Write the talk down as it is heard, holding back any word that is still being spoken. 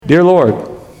Dear Lord,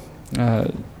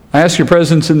 I ask your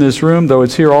presence in this room, though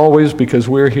it's here always because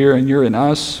we're here and you're in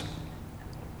us.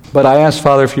 But I ask,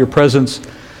 Father, for your presence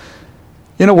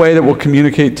in a way that will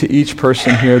communicate to each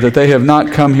person here that they have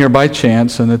not come here by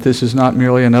chance and that this is not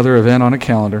merely another event on a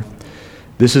calendar.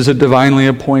 This is a divinely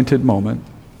appointed moment.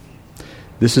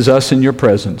 This is us in your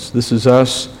presence. This is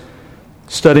us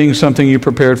studying something you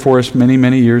prepared for us many,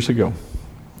 many years ago.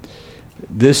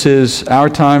 This is our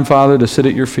time, Father, to sit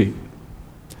at your feet.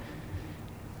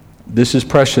 This is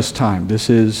precious time. This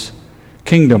is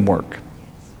kingdom work.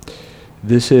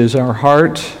 This is our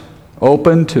heart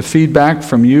open to feedback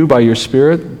from you by your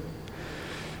Spirit,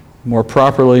 more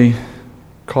properly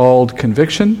called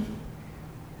conviction.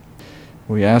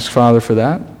 We ask, Father, for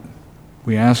that.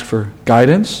 We ask for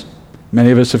guidance.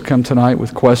 Many of us have come tonight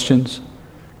with questions,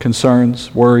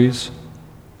 concerns, worries,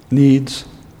 needs.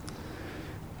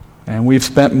 And we've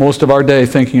spent most of our day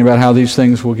thinking about how these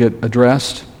things will get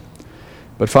addressed.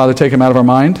 But Father, take them out of our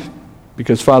mind,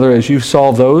 because Father, as you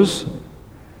solve those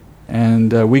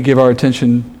and we give our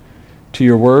attention to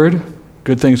your word,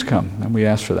 good things come. And we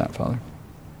ask for that, Father.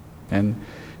 And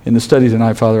in the study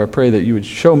tonight, Father, I pray that you would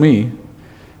show me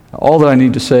all that I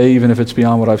need to say, even if it's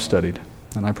beyond what I've studied.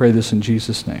 And I pray this in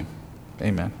Jesus' name.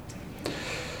 Amen.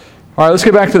 All right, let's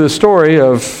get back to the story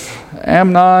of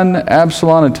Amnon,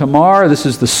 Absalom, and Tamar. This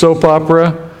is the soap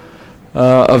opera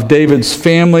of David's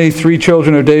family, 3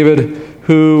 children of David,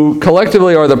 who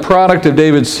collectively are the product of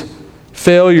David's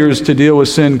failures to deal with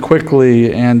sin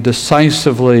quickly and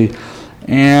decisively.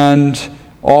 And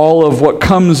all of what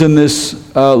comes in this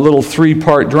little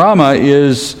 3-part drama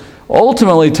is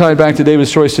ultimately tied back to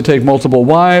David's choice to take multiple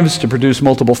wives, to produce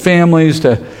multiple families,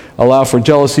 to allow for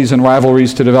jealousies and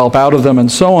rivalries to develop out of them,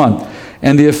 and so on.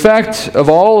 And the effect of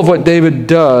all of what David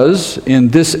does in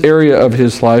this area of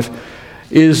his life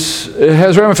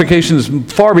has ramifications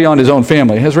far beyond his own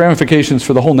family. It has ramifications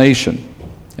for the whole nation.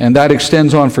 And that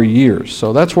extends on for years.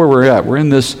 So that's where we're at. We're in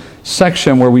this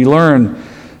section where we learn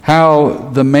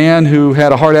how the man who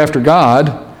had a heart after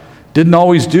God didn't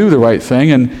always do the right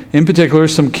thing, and in particular,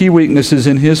 some key weaknesses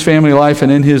in his family life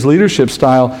and in his leadership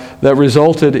style that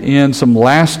resulted in some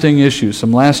lasting issues,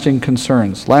 some lasting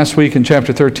concerns. Last week in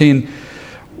chapter 13,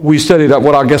 we studied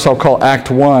what I guess I'll call Act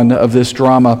 1 of this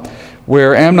drama,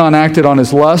 where Amnon acted on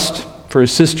his lust for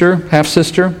his sister,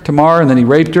 half-sister, Tamar, and then he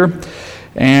raped her.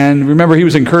 And remember, he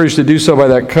was encouraged to do so by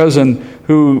that cousin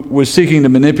who was seeking to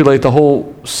manipulate the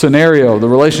whole scenario, the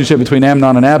relationship between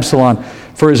Amnon and Absalom,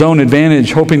 for his own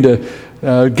advantage, hoping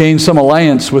to gain some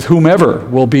alliance with whomever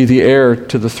will be the heir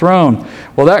to the throne.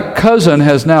 Well, that cousin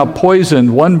has now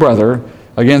poisoned one brother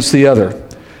against the other.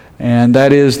 And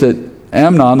that is that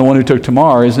Amnon, the one who took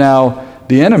Tamar, is now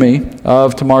the enemy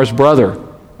of Tamar's brother,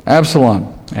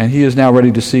 Absalom. And he is now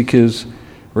ready to seek his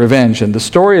revenge. And the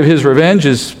story of his revenge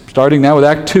is starting now with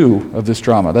Act 2 of this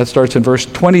drama. That starts in verse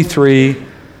 23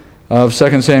 of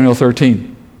 2 Samuel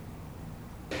 13.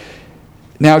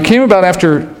 Now it came about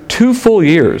after 2 full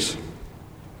years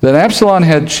that Absalom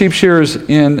had sheep shearers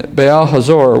in Baal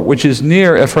Hazor, which is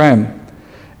near Ephraim.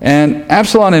 And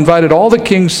Absalom invited all the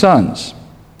king's sons.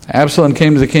 Absalom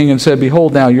came to the king and said,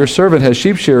 "Behold, now your servant has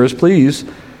sheep shearers. Please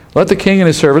let the king and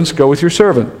his servants go with your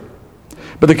servant."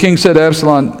 But the king said to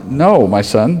Absalom, "No, my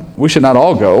son, we should not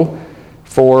all go,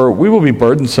 for we will be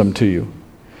burdensome to you."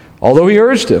 Although he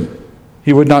urged him,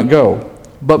 he would not go,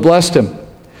 but blessed him.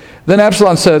 Then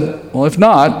Absalom said, "Well, if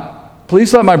not,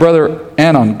 please let my brother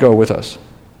Amnon go with us."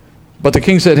 But the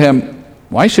king said to him,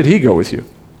 "Why should he go with you?"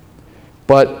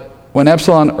 But when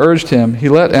Absalom urged him, he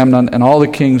let Amnon and all the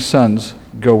king's sons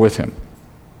go with him.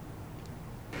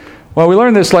 Well, we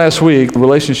learned this last week, the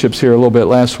relationships here a little bit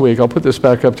last week. I'll put this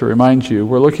back up to remind you.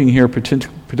 We're looking here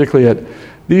particularly at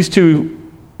these 2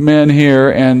 men here,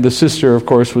 and the sister, of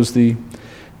course, was the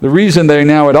reason they're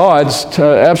now at odds.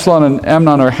 Absalom and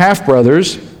Amnon are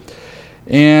half-brothers,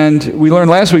 and we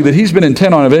learned last week that he's been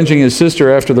intent on avenging his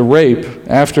sister after the rape.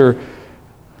 After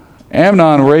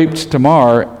Amnon raped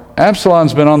Tamar,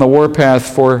 Absalom's been on the warpath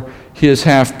for his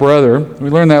half-brother. We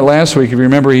learned that last week. If you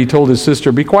remember, he told his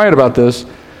sister, "Be quiet about this.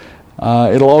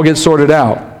 It'll all get sorted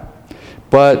out."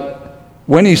 But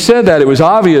when he said that, it was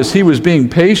obvious he was being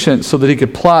patient so that he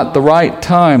could plot the right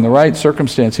time, the right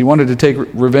circumstance. He wanted to take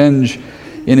revenge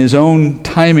in his own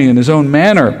timing, in his own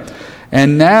manner.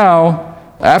 And now,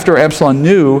 after Absalom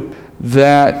knew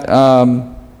that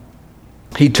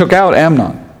he took out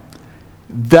Amnon,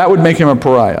 that would make him a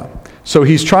pariah. So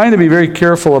he's trying to be very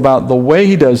careful about the way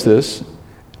he does this,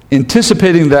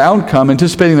 anticipating the outcome,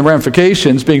 anticipating the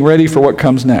ramifications, being ready for what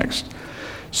comes next.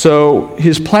 So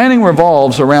his planning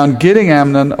revolves around getting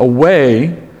Amnon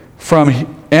away from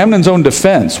Amnon's own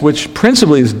defense, which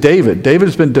principally is David. David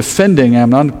has been defending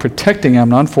Amnon, protecting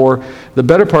Amnon for the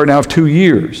better part now of 2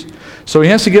 years. So he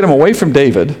has to get him away from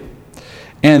David,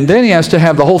 and then he has to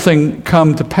have the whole thing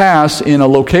come to pass in a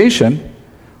location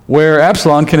where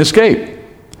Absalom can escape.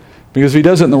 Because if he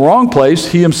does it in the wrong place,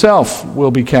 he himself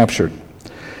will be captured.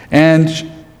 And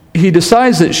he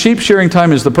decides that sheep shearing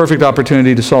time is the perfect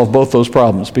opportunity to solve both those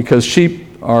problems, because sheep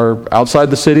are outside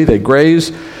the city, they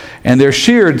graze, and they're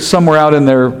sheared somewhere out in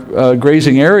their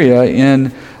grazing area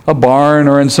in a barn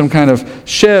or in some kind of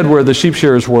shed where the sheep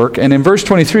shearers work. And in verse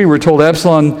 23, we're told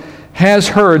Absalom has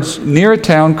herds near a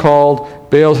town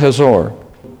called Baal Hazor.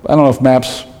 I don't know if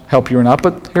maps help you or not,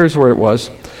 but here's where it was.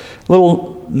 A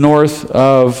little north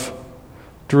of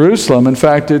Jerusalem. In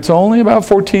fact, it's only about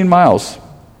 14 miles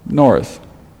north.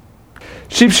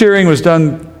 Sheep shearing was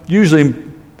done usually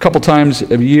a couple times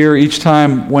a year. Each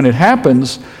time when it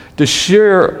happens, to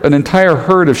shear an entire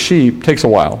herd of sheep takes a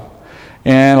while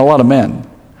and a lot of men.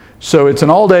 So it's an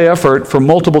all-day effort for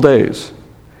multiple days.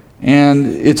 And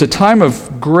it's a time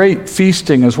of great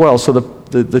feasting as well. So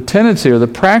the tendency or the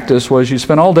practice was you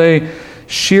spend all day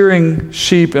shearing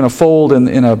sheep in a fold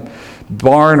in a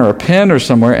barn or a pen or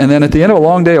somewhere, and then at the end of a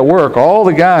long day of work, all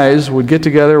the guys would get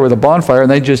together with a bonfire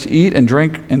and they'd just eat and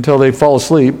drink until they fall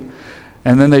asleep,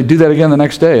 and then they'd do that again the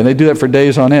next day, and they'd do that for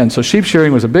days on end. So sheep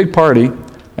shearing was a big party,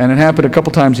 and it happened a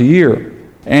couple times a year.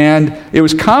 And it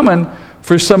was common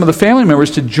for some of the family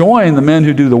members to join the men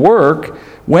who do the work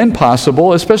when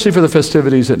possible, especially for the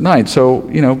festivities at night. So,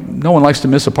 no one likes to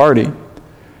miss a party.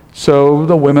 So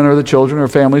the women or the children or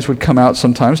families would come out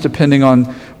sometimes, depending on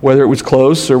whether it was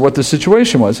close or what the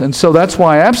situation was. And so that's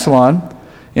why Absalom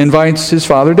invites his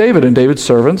father David and David's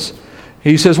servants.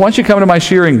 He says, why don't you come to my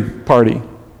shearing party?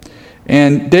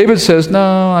 And David says,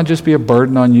 no, I'll just be a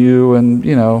burden on you, and,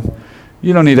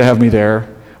 you don't need to have me there.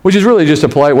 Which is really just a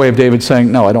polite way of David saying,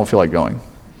 no, I don't feel like going.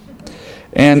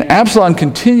 And Absalom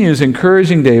continues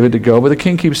encouraging David to go, but the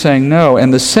king keeps saying no.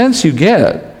 And the sense you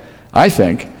get, I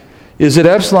think, is that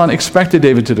Absalom expected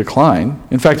David to decline.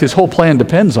 In fact, his whole plan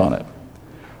depends on it.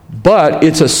 But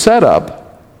it's a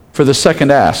setup for the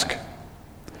second ask.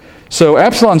 So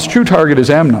Absalom's true target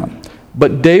is Amnon.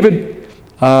 But David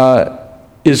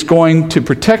is going to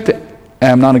protect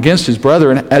Amnon against his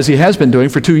brother, as he has been doing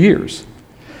for 2 years.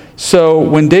 So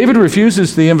when David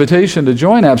refuses the invitation to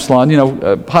join Absalom,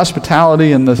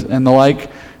 hospitality and the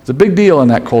like, it's a big deal in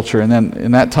that culture and then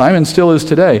in that time, and still is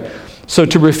today. So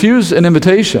to refuse an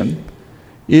invitation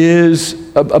is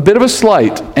a bit of a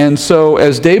slight. And so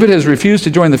as David has refused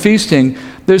to join the feasting,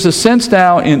 there's a sense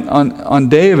now on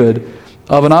David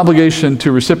of an obligation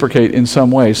to reciprocate in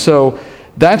some way. So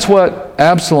that's what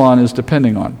Absalom is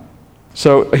depending on.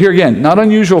 So here again, not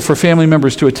unusual for family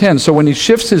members to attend. So when he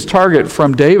shifts his target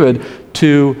from David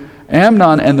to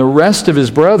Amnon and the rest of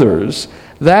his brothers,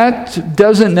 that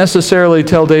doesn't necessarily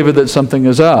tell David that something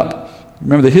is up.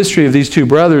 Remember, the history of these two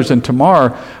brothers and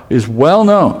Tamar is well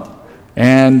known.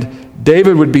 And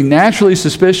David would be naturally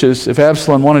suspicious if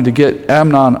Absalom wanted to get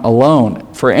Amnon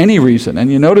alone for any reason. And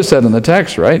you notice that in the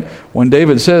text, right? When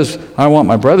David says, I want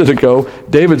my brother to go,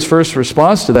 David's first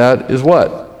response to that is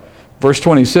what? Verse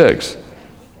 26,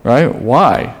 right?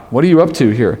 Why? What are you up to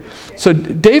here? So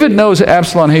David knows that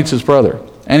Absalom hates his brother.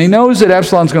 And he knows that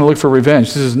Absalom's going to look for revenge.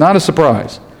 This is not a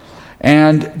surprise.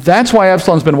 And that's why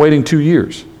Absalom's been waiting 2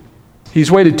 years. He's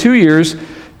waited 2 years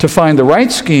to find the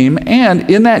right scheme, and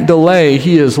in that delay,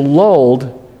 he has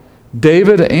lulled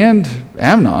David and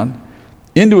Amnon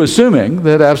into assuming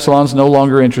that Absalom's no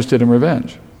longer interested in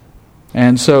revenge.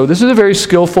 And so this is a very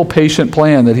skillful, patient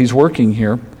plan that he's working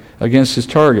here against his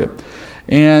target.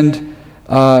 And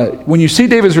when you see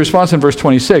David's response in verse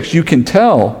 26, you can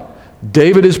tell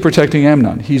David is protecting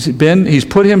Amnon. He's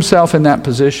put himself in that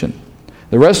position.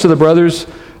 The rest of the brothers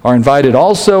are invited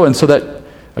also, and so that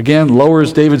again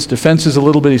lowers David's defenses a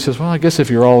little bit. He says, well, I guess if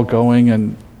you're all going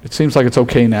and it seems like it's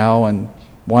okay now, and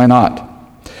why not?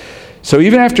 So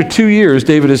even after 2 years,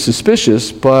 David is suspicious,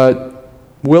 but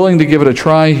willing to give it a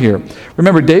try here.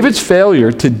 Remember, David's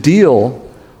failure to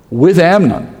deal with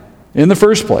Amnon in the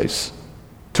first place,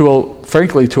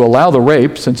 frankly, to allow the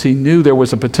rape, since he knew there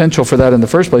was a potential for that in the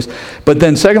first place, but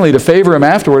then secondly, to favor him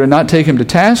afterward and not take him to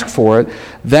task for it,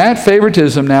 that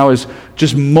favoritism now is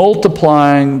just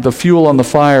multiplying the fuel on the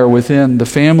fire within the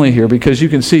family here, because you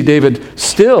can see David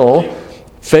still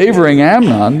favoring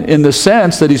Amnon in the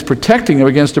sense that he's protecting him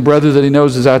against a brother that he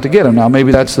knows is out to get him. Now,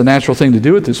 maybe that's the natural thing to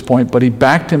do at this point, but he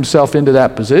backed himself into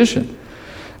that position.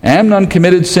 Amnon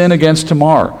committed sin against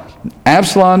Tamar.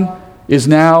 Absalom is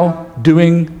now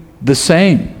doing the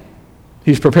same.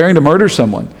 He's preparing to murder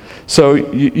someone. So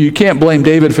you can't blame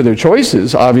David for their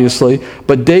choices, obviously,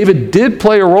 but David did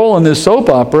play a role in this soap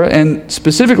opera, and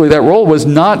specifically that role was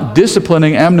not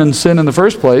disciplining Amnon's sin in the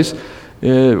first place,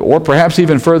 or perhaps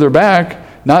even further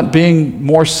back, not being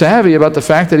more savvy about the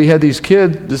fact that he had this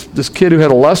kid who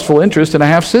had a lustful interest in a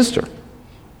half-sister.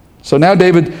 So now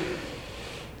David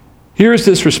hears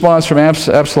this response from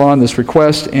Absalom, this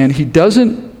request, and he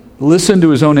doesn't listen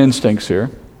to his own instincts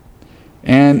here.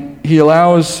 And he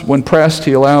allows, when pressed,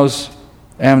 he allows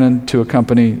Amnon to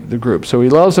accompany the group. So he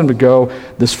allows them to go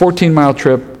this 14-mile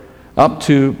trip up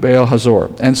to Baal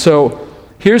Hazor. And so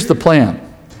here's the plan.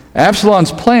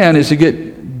 Absalom's plan is to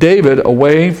get David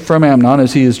away from Amnon,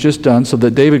 as he has just done, so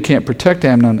that David can't protect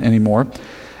Amnon anymore.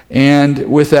 And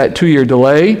with that 2-year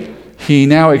delay, he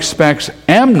now expects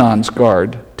Amnon's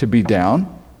guard to be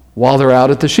down while they're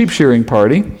out at the sheep shearing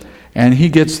party. And he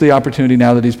gets the opportunity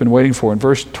now that he's been waiting for. In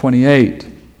verse 28,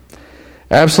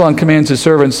 Absalom commands his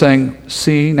servants, saying,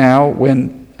 "See now,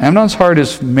 when Amnon's heart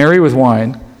is merry with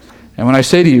wine, and when I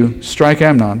say to you, strike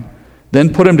Amnon,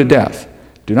 then put him to death.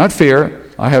 Do not fear.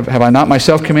 Have I not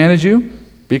myself commanded you?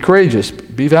 Be courageous,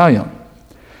 be valiant."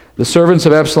 The servants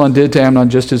of Absalom did to Amnon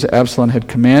just as Absalom had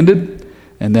commanded,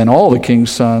 and then all the king's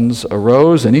sons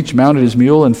arose, and each mounted his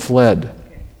mule and fled.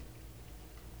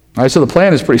 All right, so the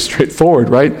plan is pretty straightforward,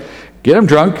 right? Get him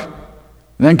drunk,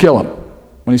 and then kill him.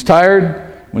 When he's tired,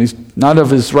 when he's not of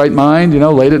his right mind,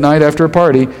 late at night after a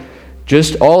party,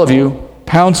 just all of you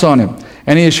pounce on him.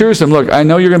 And he assures them, look, I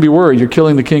know you're going to be worried. You're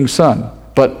killing the king's son.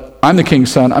 But I'm the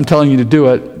king's son. I'm telling you to do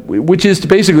it, which is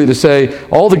basically to say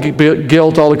all the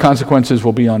guilt, all the consequences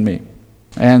will be on me.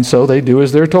 And so they do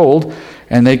as they're told,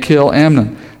 and they kill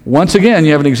Amnon. Once again,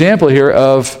 you have an example here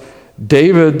of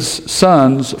David's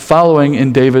sons following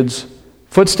in David's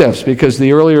footsteps, because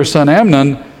the earlier son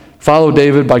Amnon followed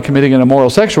David by committing an immoral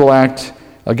sexual act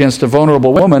against a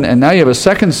vulnerable woman, and now you have a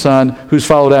second son who's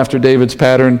followed after David's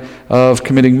pattern of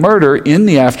committing murder in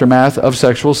the aftermath of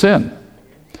sexual sin.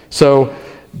 So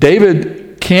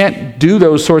David can't do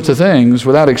those sorts of things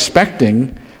without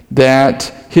expecting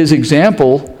that his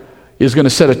example is going to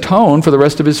set a tone for the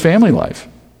rest of his family life.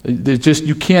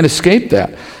 You can't escape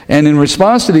that. And in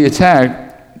response to the attack,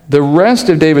 the rest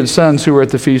of David's sons who were at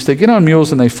the feast, they get on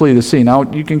mules and they flee the scene. Now,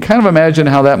 you can kind of imagine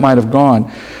how that might have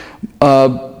gone.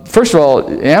 First of all,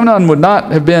 Amnon would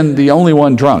not have been the only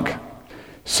one drunk.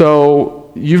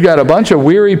 So you've got a bunch of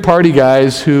weary party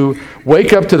guys who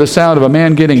wake up to the sound of a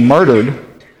man getting murdered,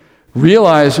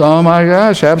 realize, oh my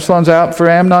gosh, Absalom's out for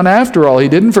Amnon after all. He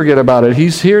didn't forget about it.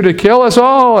 He's here to kill us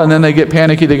all. And then they get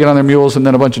panicky, they get on their mules, and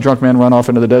then a bunch of drunk men run off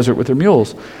into the desert with their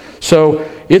mules. So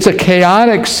it's a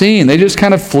chaotic scene. They just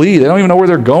kind of flee. They don't even know where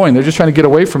they're going. They're just trying to get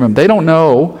away from him. They don't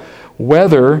know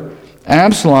whether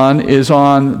Absalom is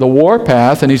on the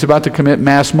warpath and he's about to commit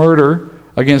mass murder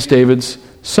against David's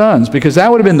sons, because that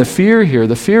would have been the fear here.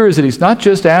 The fear is that he's not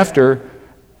just after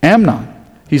Amnon.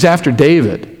 He's after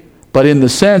David, but in the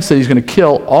sense that he's going to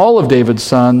kill all of David's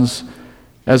sons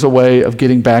as a way of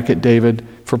getting back at David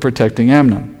for protecting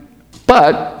Amnon.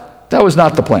 But that was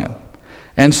not the plan.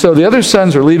 And so the other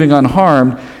sons are leaving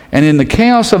unharmed, and in the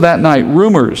chaos of that night,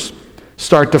 rumors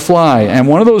start to fly. And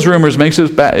one of those rumors makes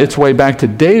its way back to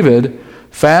David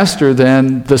faster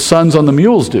than the sons on the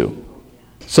mules do.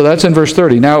 So that's in verse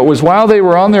 30. Now it was while they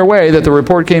were on their way that the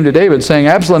report came to David, saying,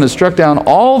 Absalom has struck down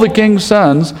all the king's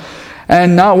sons,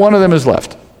 and not one of them is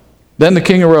left. Then the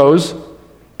king arose,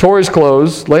 tore his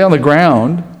clothes, lay on the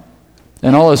ground,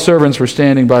 and all his servants were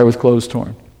standing by with clothes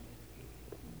torn.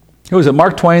 Who was it,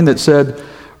 Mark Twain, that said,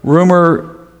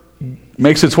 rumor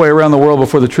makes its way around the world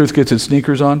before the truth gets its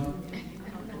sneakers on?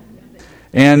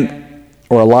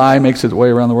 Or a lie makes its way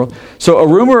around the world. So a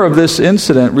rumor of this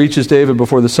incident reaches David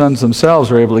before the sons themselves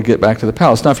are able to get back to the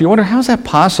palace. Now, if you wonder, how's that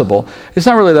possible? It's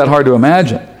not really that hard to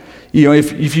imagine.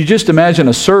 If you just imagine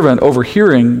a servant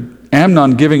overhearing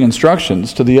Amnon giving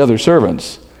instructions to the other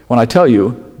servants, when I tell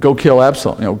you, go kill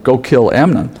Absalom, go kill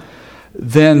Amnon,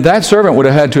 then that servant would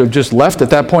have had to have just left at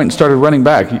that point and started running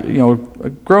back. A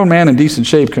grown man in decent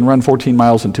shape can run 14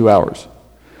 miles in 2 hours.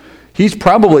 He's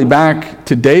probably back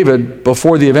to David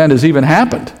before the event has even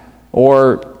happened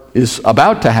or is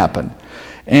about to happen.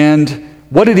 And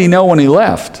what did he know when he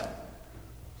left?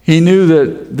 He knew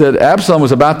that Absalom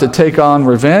was about to take on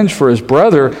revenge for his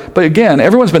brother. But again,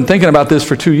 everyone's been thinking about this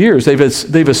for 2 years. They've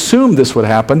assumed this would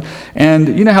happen.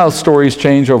 And you know how stories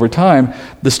change over time.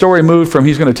 The story moved from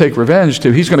he's going to take revenge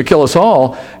to he's going to kill us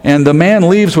all. And the man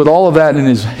leaves with all of that in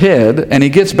his head. And he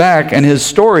gets back and his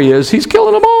story is he's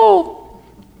killing them all.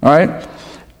 All right?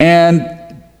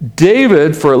 And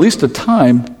David, for at least a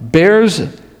time, bears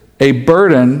a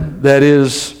burden that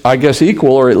is, I guess,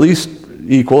 equal, or at least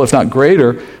equal, if not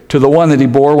greater, to the one that he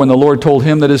bore when the Lord told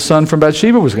him that his son from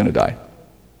Bathsheba was going to die.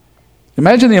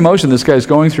 Imagine the emotion this guy's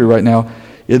going through right now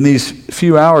in these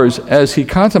few hours as he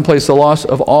contemplates the loss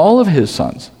of all of his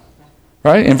sons.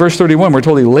 Right? In verse 31, we're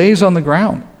told he lays on the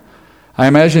ground. I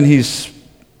imagine he's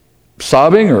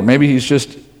sobbing, or maybe he's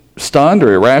just stunned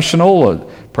or irrational, or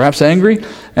perhaps angry.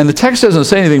 And the text doesn't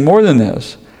say anything more than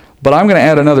this, but I'm going to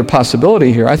add another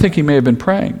possibility here. I think he may have been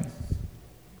praying.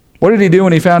 What did he do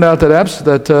when he found out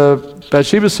that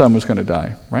Bathsheba's son was going to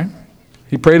die, right?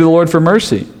 He prayed to the Lord for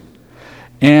mercy.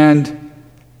 And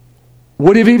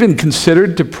would he have even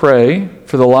considered to pray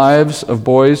for the lives of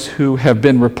boys who have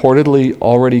been reportedly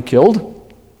already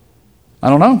killed? I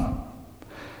don't know.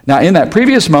 Now, in that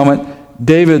previous moment,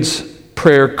 David's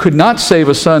prayer could not save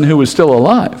a son who was still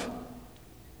alive.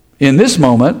 In this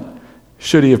moment,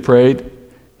 should he have prayed,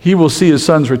 he will see his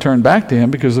sons return back to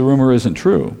him because the rumor isn't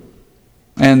true.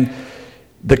 And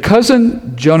the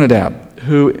cousin Jonadab,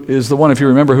 who is the one, if you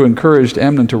remember, who encouraged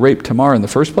Amnon to rape Tamar in the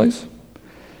first place,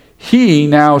 he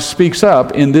now speaks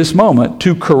up in this moment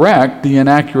to correct the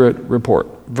inaccurate report.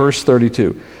 Verse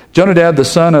 32. Jonadab, the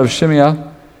son of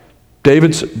Shimeah,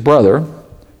 David's brother,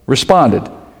 responded,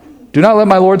 "Do not let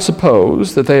my lord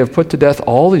suppose that they have put to death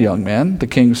all the young men, the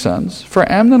king's sons, for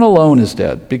Amnon alone is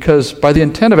dead, because by the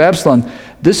intent of Absalom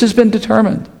this has been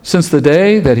determined, since the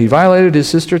day that he violated his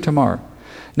sister Tamar.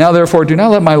 Now therefore do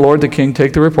not let my lord the king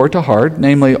take the report to heart,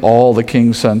 namely all the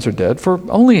king's sons are dead, for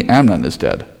only Amnon is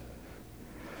dead."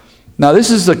 Now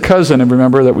this is the cousin, and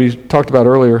remember, that we talked about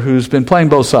earlier, who's been playing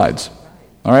both sides.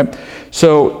 All right?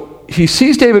 So he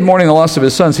sees David mourning the loss of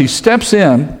his sons. He steps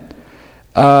in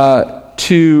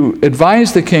to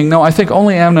advise the king, no, I think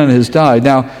only Amnon has died.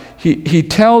 Now, he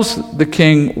tells the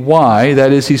king why.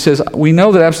 That is, he says, we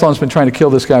know that Absalom's been trying to kill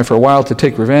this guy for a while to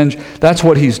take revenge. That's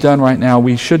what he's done right now.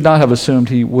 We should not have assumed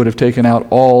he would have taken out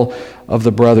all of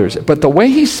the brothers. But the way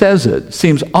he says it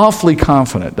seems awfully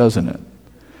confident, doesn't it?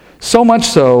 So much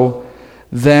so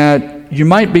that you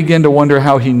might begin to wonder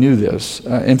how he knew this.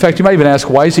 In fact, you might even ask,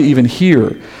 why is he even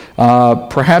here?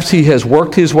 Perhaps he has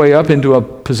worked his way up into a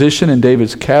position in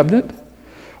David's cabinet.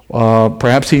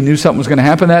 Perhaps he knew something was going to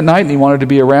happen that night and he wanted to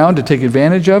be around to take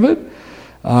advantage of it.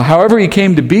 However he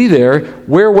came to be there,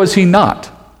 where was he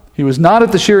not? He was not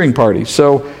at the shearing party.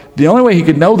 So the only way he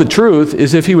could know the truth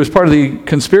is if he was part of the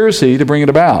conspiracy to bring it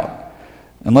about.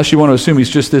 Unless you want to assume he's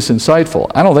just this insightful.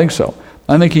 I don't think so.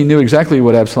 I think he knew exactly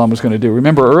what Absalom was going to do.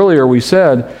 Remember earlier we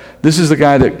said this is the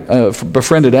guy that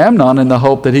befriended Amnon in the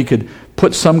hope that he could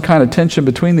put some kind of tension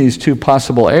between these two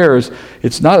possible heirs.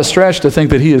 It's not a stretch to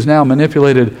think that he has now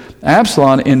manipulated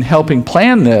Absalom in helping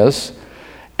plan this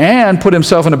and put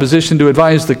himself in a position to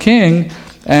advise the king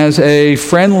as a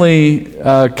friendly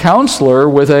counselor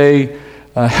with a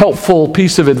helpful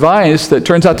piece of advice that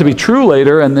turns out to be true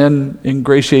later and then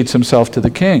ingratiates himself to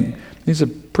the king. He's a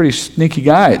pretty sneaky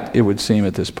guy, it would seem,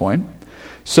 at this point.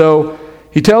 So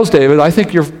he tells David, I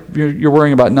think you're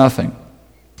worrying about nothing.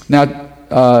 Now,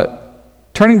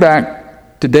 turning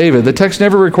back to David, the text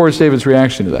never records David's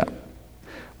reaction to that.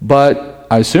 But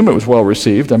I assume it was well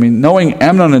received. I mean, knowing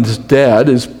Amnon is dead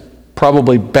is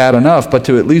probably bad enough, but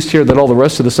to at least hear that all the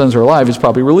rest of the sons are alive is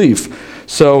probably relief.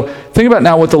 So think about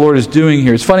now what the Lord is doing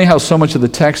here. It's funny how so much of the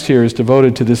text here is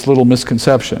devoted to this little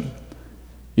misconception.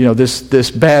 You know,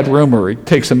 this bad rumor. It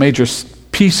takes a major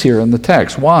piece here in the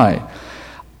text. Why?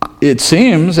 It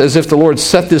seems as if the Lord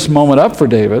set this moment up for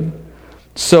David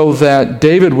so that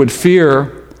David would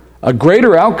fear a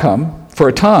greater outcome for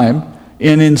a time,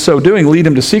 and in so doing lead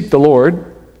him to seek the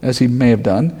Lord, as he may have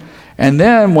done. And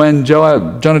then when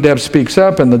Jonadab speaks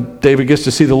up and David gets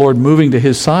to see the Lord moving to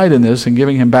his side in this and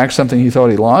giving him back something he thought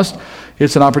he lost,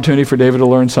 it's an opportunity for David to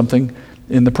learn something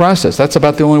in the process. That's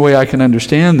about the only way I can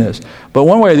understand this. But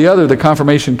one way or the other, the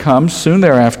confirmation comes soon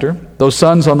thereafter. Those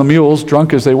sons on the mules,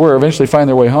 drunk as they were, eventually find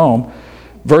their way home.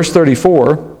 Verse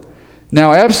 34,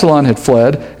 now Absalom had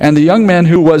fled, and the young man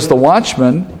who was the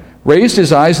watchman raised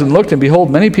his eyes and looked, and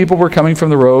behold, many people were coming from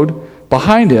the road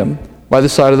behind him by the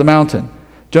side of the mountain.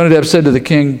 Jonadab said to the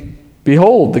king,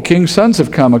 behold, the king's sons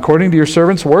have come according to your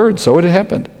servant's word. So it had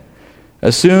happened.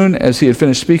 As soon as he had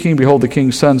finished speaking, behold, the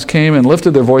king's sons came and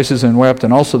lifted their voices and wept,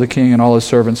 and also the king and all his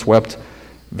servants wept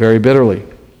very bitterly.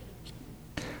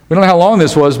 We don't know how long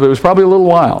this was, but it was probably a little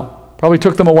while. Probably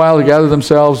took them a while to gather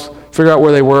themselves, figure out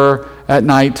where they were at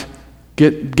night,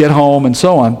 get home, and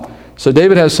so on. So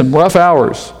David has some rough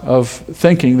hours of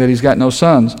thinking that he's got no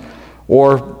sons,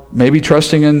 or maybe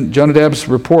trusting in Jonadab's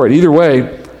report. Either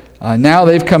way, now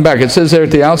they've come back. It says there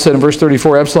at the outset in verse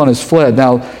 34, Absalom has fled.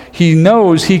 Now, he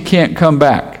knows he can't come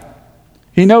back.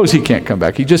 He knows he can't come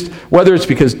back. Whether it's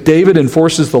because David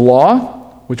enforces the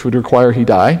law, which would require he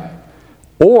die,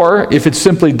 or if it's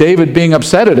simply David being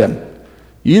upset at him.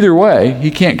 Either way,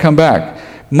 he can't come back.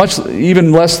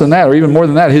 Even less than that, or even more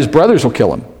than that, his brothers will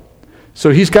kill him.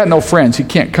 So he's got no friends. He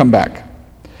can't come back.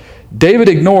 David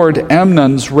ignored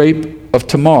Amnon's rape of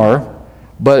Tamar,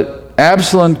 but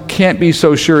Absalom can't be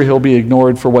so sure he'll be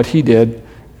ignored for what he did,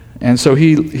 and so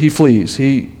he flees.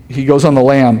 He goes on the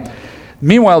lam.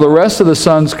 Meanwhile, the rest of the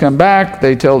sons come back.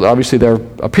 Obviously their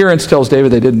appearance tells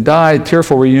David they didn't die,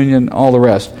 tearful reunion, all the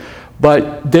rest.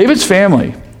 But David's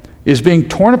family is being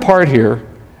torn apart here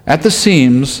at the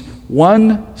seams,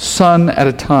 one son at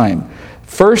a time.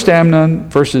 First Amnon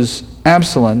versus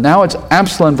Absalom. Now it's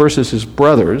Absalom versus his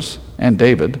brothers and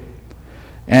David.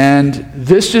 And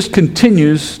this just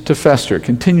continues to fester,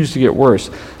 continues to get worse.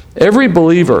 Every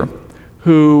believer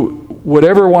who would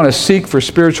ever want to seek for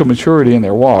spiritual maturity in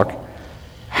their walk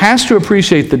has to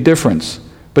appreciate the difference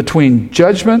between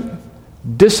judgment,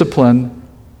 discipline,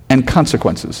 and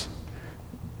consequences.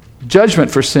 Judgment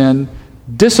for sin,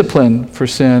 discipline for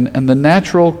sin, and the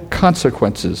natural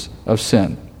consequences of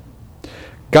sin.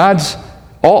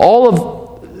 All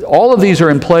of these are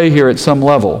in play here at some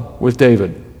level with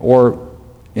David, or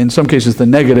in some cases the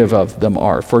negative of them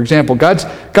are. For example, God's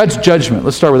judgment.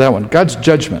 Let's start with that one. God's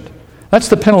judgment. That's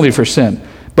the penalty for sin.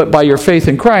 But by your faith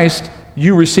in Christ,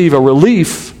 you receive a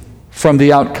relief from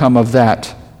the outcome of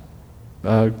that,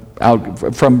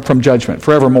 from judgment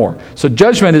forevermore. So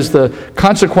judgment is the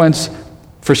consequence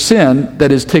for sin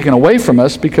that is taken away from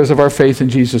us because of our faith in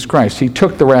Jesus Christ. He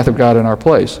took the wrath of God in our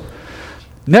place.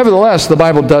 Nevertheless, the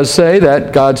Bible does say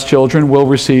that God's children will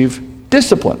receive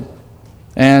discipline.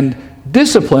 And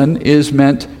discipline is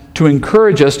meant to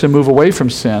encourage us to move away from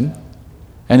sin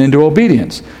and into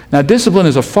obedience. Now, discipline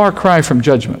is a far cry from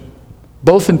judgment,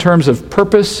 both in terms of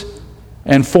purpose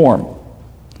and form.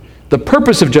 The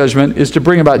purpose of judgment is to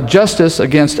bring about justice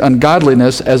against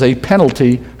ungodliness as a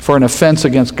penalty for an offense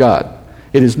against God.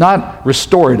 It is not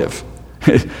restorative.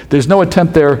 There's no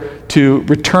attempt there to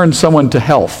return someone to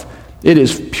health. It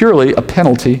is purely a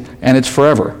penalty, and it's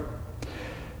forever.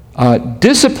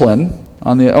 Discipline,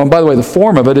 by the way, the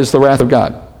form of it is the wrath of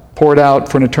God, poured out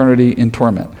for an eternity in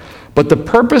torment. But the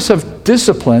purpose of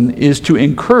discipline is to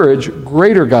encourage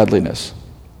greater godliness.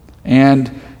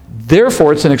 And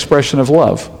therefore, it's an expression of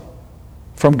love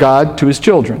from God to his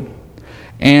children.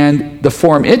 And the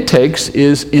form it takes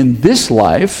is in this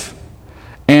life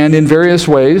and in various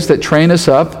ways that train us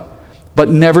up but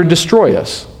never destroy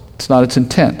us. It's not its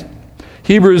intent.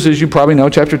 Hebrews, as you probably know,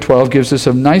 chapter 12, gives us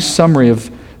a nice summary of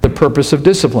the purpose of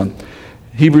discipline.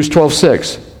 Hebrews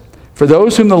 12:6. For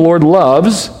those whom the Lord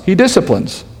loves, he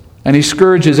disciplines, and he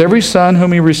scourges every son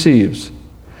whom he receives.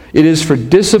 It is for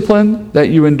discipline that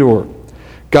you endure.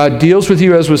 God deals with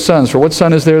you as with sons. For what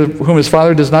son is there whom his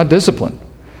father does not discipline?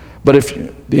 But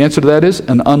the answer to that is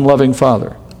an unloving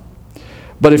father.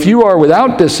 But if you are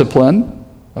without discipline,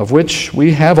 of which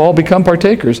we have all become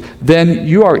partakers, then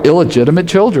you are illegitimate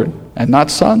children and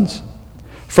not sons.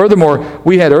 Furthermore,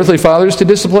 we had earthly fathers to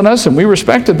discipline us, and we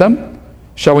respected them.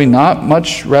 Shall we not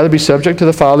much rather be subject to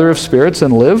the Father of spirits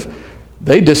and live?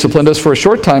 They disciplined us for a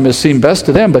short time as seemed best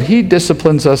to them, but he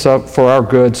disciplines us up for our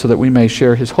good so that we may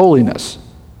share his holiness.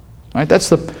 Right? That's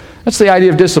the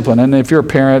idea of discipline. And if you're a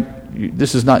parent,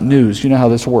 this is not news. You know how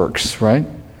this works, right?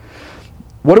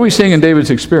 What are we seeing in David's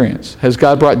experience? Has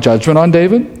God brought judgment on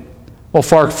David? Well,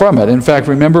 far from it. In fact,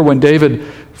 remember when David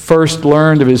first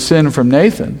learned of his sin from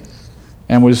Nathan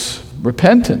and was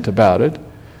repentant about it,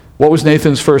 what was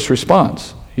Nathan's first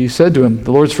response? He said to him,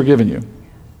 the Lord's forgiven you.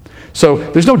 So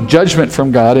there's no judgment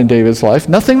from God in David's life.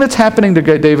 Nothing that's happening to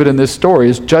David in this story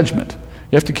is judgment.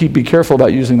 You have to be careful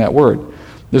about using that word.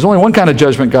 There's only one kind of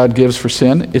judgment God gives for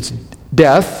sin. It's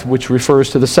death, which refers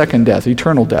to the second death,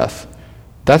 eternal death.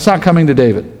 That's not coming to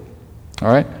David. All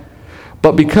right?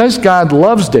 But because God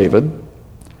loves David,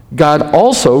 God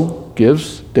also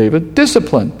gives David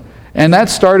discipline. And that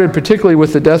started particularly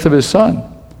with the death of his son.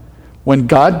 When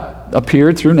God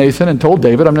appeared through Nathan and told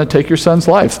David, I'm going to take your son's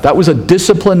life. That was a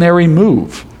disciplinary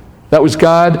move. That was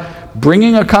God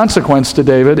bringing a consequence to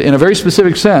David in a very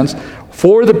specific sense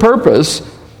for the purpose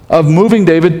of moving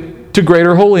David to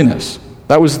greater holiness.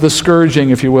 That was the scourging,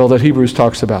 if you will, that Hebrews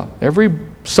talks about. Every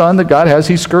son that God has,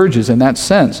 he scourges in that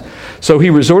sense. So he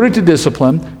resorted to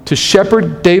discipline to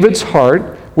shepherd David's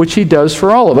heart, which he does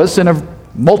for all of us in a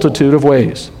multitude of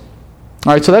ways.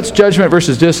 All right, so that's judgment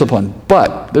versus discipline.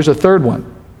 But there's a third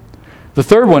one. The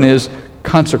third one is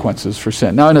consequences for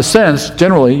sin. Now, in a sense,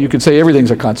 generally, you could say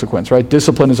everything's a consequence, right?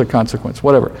 Discipline is a consequence,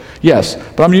 whatever. Yes,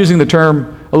 but I'm using the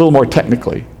term a little more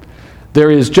technically. There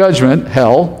is judgment,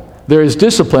 hell. There is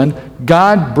discipline,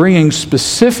 God bringing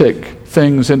specific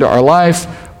things into our life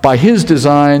by his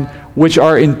design which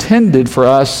are intended for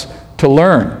us to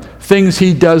learn. Things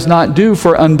he does not do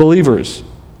for unbelievers.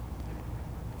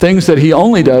 Things that he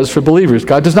only does for believers.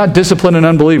 God does not discipline an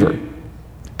unbeliever.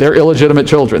 They're illegitimate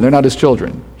children. They're not his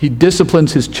children. He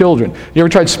disciplines his children. You ever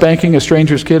tried spanking a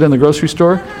stranger's kid in the grocery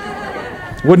store?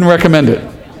 Wouldn't recommend it.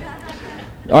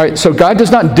 All right, so God does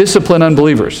not discipline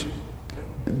unbelievers.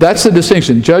 That's the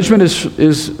distinction. Judgment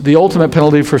is the ultimate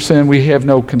penalty for sin. We have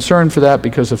no concern for that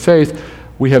because of faith.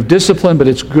 We have discipline, but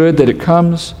it's good that it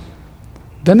comes.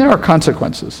 Then there are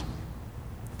consequences.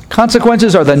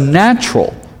 Consequences are the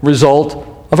natural result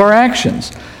of our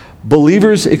actions.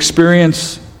 Believers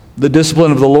experience the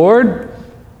discipline of the Lord.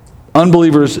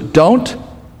 Unbelievers don't,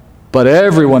 but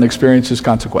everyone experiences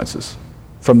consequences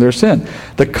from their sin.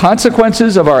 The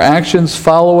consequences of our actions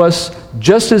follow us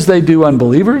just as they do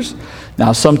unbelievers.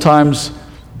 Now, sometimes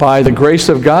by the grace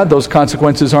of God, those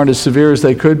consequences aren't as severe as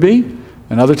they could be,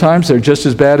 and other times they're just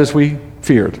as bad as we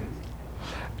feared.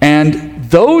 And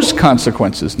those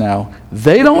consequences now,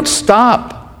 they don't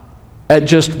stop at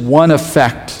just one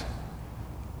effect,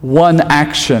 one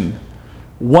action,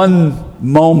 one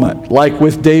moment, like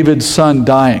with David's son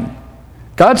dying.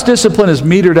 God's discipline is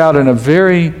metered out in a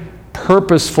very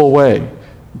purposeful way,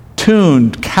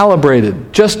 tuned,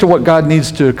 calibrated, just to what God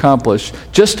needs to accomplish,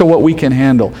 just to what we can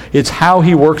handle. It's how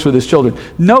he works with his children.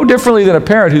 No differently than a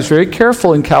parent who's very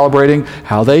careful in calibrating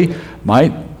how they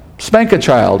might spank a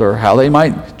child or how they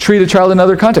might treat a child in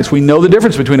other contexts. We know the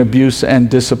difference between abuse and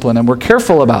discipline, and we're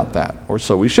careful about that, or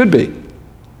so we should be.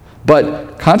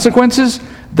 But consequences,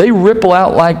 they ripple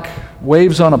out like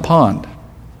waves on a pond.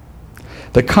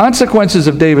 The consequences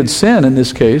of David's sin in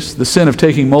this case, the sin of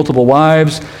taking multiple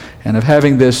wives and of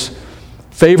having this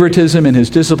favoritism in his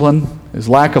discipline, his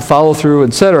lack of follow-through,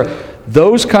 etc.,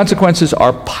 those consequences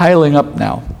are piling up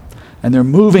now, and they're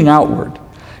moving outward.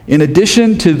 In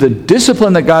addition to the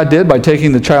discipline that God did by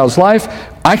taking the child's life,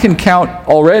 I can count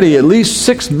already at least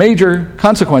 6 major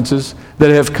consequences that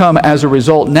have come as a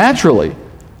result naturally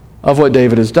of what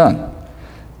David has done.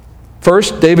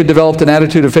 First, David developed an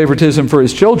attitude of favoritism for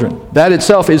his children. That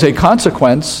itself is a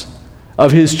consequence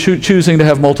of his choosing to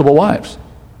have multiple wives.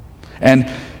 And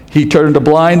he turned a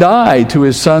blind eye to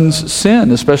his son's sin,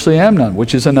 especially Amnon,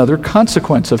 which is another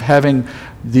consequence of having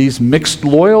these mixed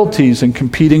loyalties and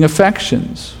competing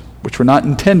affections, which were not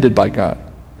intended by God.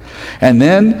 And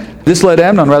then this led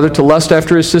Amnon to lust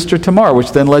after his sister Tamar,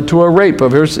 which then led to a rape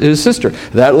of his sister.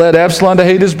 That led Absalom to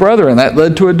hate his brother, and that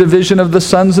led to a division of the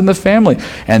sons in the family.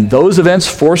 And those events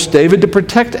forced David to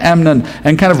protect Amnon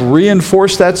and kind of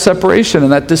reinforce that separation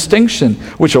and that distinction,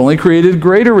 which only created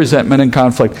greater resentment and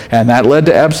conflict. And that led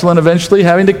to Absalom eventually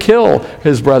having to kill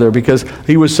his brother because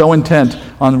he was so intent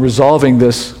on resolving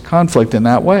this conflict in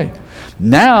that way.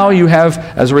 Now you have,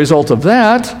 as a result of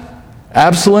that,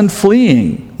 Absalom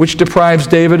fleeing, which deprives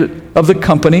David of the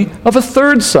company of a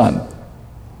third son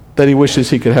that he wishes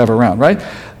he could have around, right?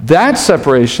 That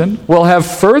separation will have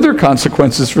further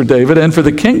consequences for David and for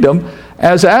the kingdom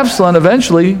as Absalom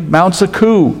eventually mounts a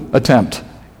coup attempt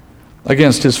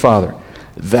against his father.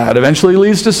 That eventually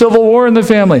leads to civil war in the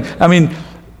family. I mean,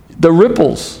 the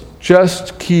ripples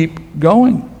just keep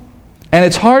going. And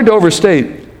it's hard to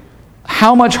overstate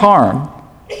how much harm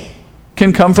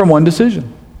can come from one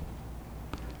decision.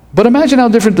 But imagine how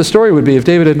different the story would be if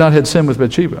David had not had sin with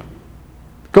Bathsheba.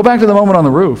 Go back to the moment on the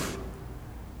roof.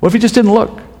 What if he just didn't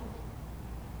look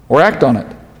or act on it?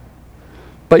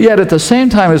 But yet at the same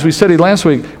time, as we studied last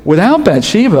week, without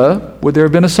Bathsheba, would there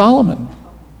have been a Solomon?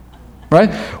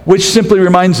 Right? Which simply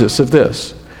reminds us of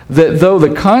this, that though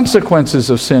the consequences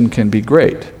of sin can be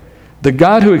great, the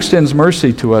God who extends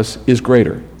mercy to us is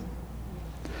greater.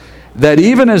 That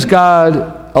even as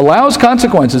God allows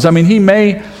consequences, I mean,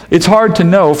 it's hard to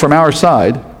know from our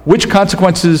side which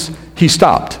consequences he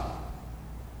stopped.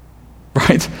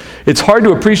 Right? It's hard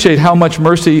to appreciate how much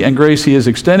mercy and grace he is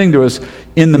extending to us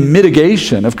in the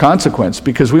mitigation of consequence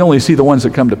because we only see the ones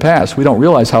that come to pass. We don't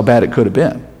realize how bad it could have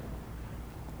been.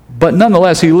 But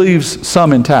nonetheless, he leaves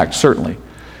some intact, certainly.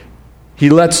 He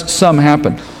lets some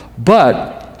happen.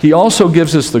 But he also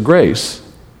gives us the grace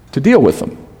to deal with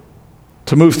them,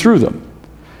 to move through them.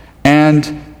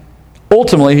 And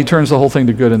ultimately, he turns the whole thing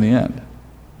to good in the end.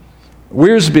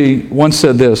 Wiersbe once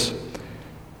said this,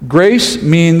 grace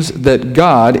means that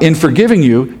God, in forgiving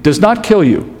you, does not kill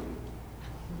you.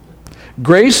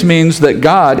 Grace means that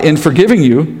God, in forgiving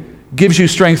you, gives you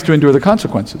strength to endure the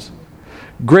consequences.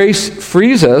 Grace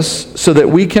frees us so that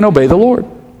we can obey the Lord.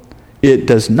 It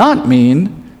does not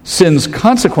mean sin's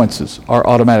consequences are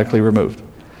automatically removed.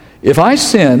 If I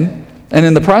sin, and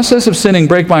in the process of sinning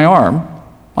break my arm,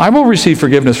 I will receive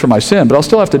forgiveness for my sin, but I'll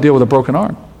still have to deal with a broken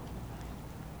arm.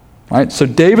 Right? So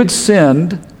David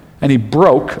sinned and he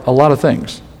broke a lot of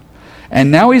things.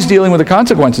 And now he's dealing with the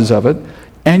consequences of it,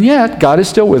 and yet God is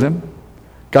still with him.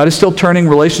 God is still turning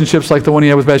relationships like the one he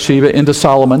had with Bathsheba into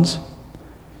Solomon's.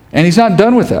 And he's not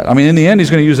done with that. I mean, in the end, he's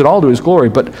going to use it all to his glory.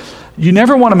 But you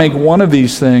never want to make one of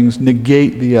these things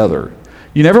negate the other.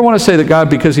 You never want to say that God,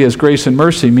 because he has grace and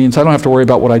mercy, means I don't have to worry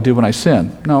about what I do when I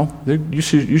sin. No, you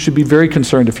should be very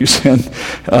concerned if you sin.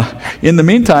 In the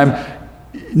meantime,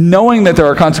 knowing that there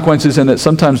are consequences and that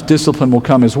sometimes discipline will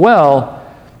come as well,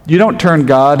 you don't turn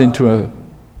God into a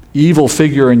evil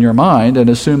figure in your mind and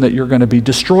assume that you're going to be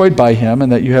destroyed by him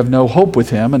and that you have no hope with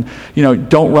him, and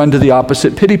don't run to the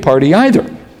opposite pity party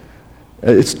either.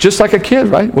 It's just like a kid,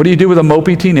 right? What do you do with a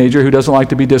mopey teenager who doesn't like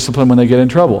to be disciplined when they get in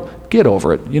trouble? Get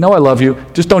over it. I love you.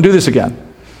 Just don't do this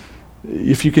again.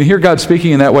 If you can hear God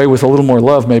speaking in that way with a little more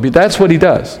love, maybe that's what he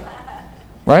does,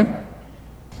 right?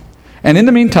 And in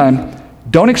the meantime,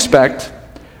 don't expect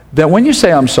that when you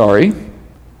say I'm sorry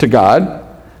to God,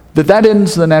 that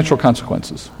ends the natural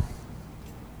consequences.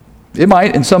 It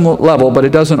might in some level, but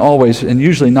it doesn't always, and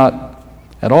usually not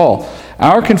at all.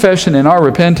 Our confession and our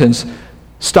repentance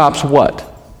stops what?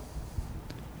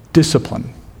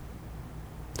 Discipline.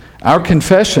 Our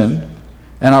confession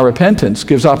and our repentance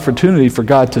gives opportunity for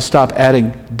God to stop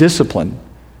adding discipline,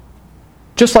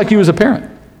 just like you as a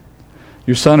parent.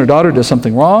 Your son or daughter does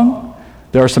something wrong.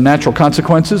 There are some natural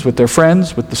consequences with their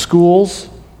friends, with the schools,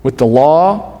 with the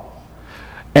law,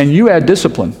 and you add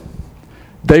discipline.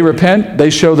 They repent, they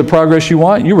show the progress you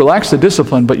want, you relax the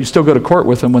discipline, but you still go to court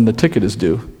with them when the ticket is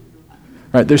due.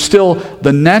 Right? There's still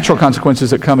the natural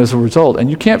consequences that come as a result, and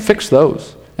you can't fix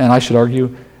those. And I should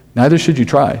argue, neither should you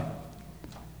try.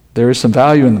 There is some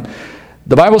value in them.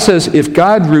 The Bible says if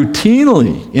God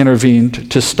routinely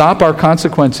intervened to stop our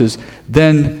consequences,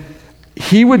 then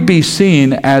he would be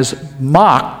seen as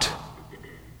mocked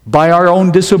by our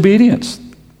own disobedience.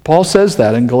 Paul says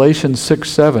that in Galatians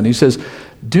 6:7. He says,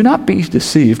 do not be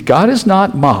deceived. God is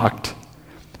not mocked.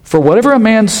 For whatever a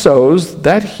man sows,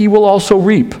 that he will also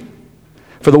reap.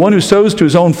 For the one who sows to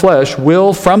his own flesh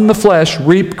will from the flesh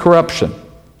reap corruption.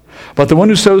 But the one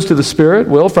who sows to the Spirit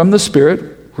will from the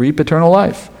Spirit reap eternal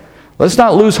life. Let's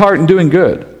not lose heart in doing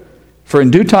good, for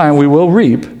in due time we will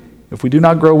reap if we do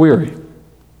not grow weary.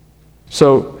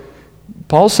 So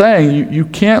Paul's saying you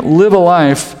can't live a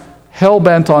life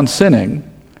hell-bent on sinning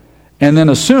and then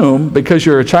assume because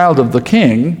you're a child of the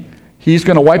King, he's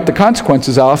going to wipe the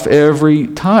consequences off every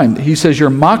time. He says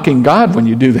you're mocking God when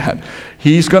you do that.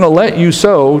 He's going to let you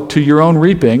sow to your own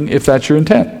reaping if that's your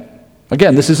intent.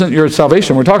 Again, this isn't your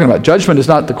salvation we're talking about. Judgment is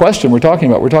not the question we're talking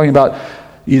about. We're talking about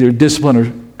either discipline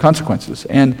or consequences.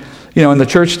 And, in the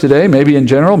church today, maybe in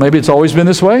general, maybe it's always been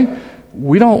this way,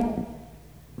 we don't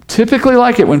typically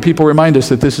like it when people remind us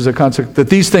that this is that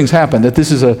these things happen, that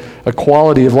this is a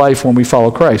quality of life when we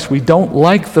follow Christ. We don't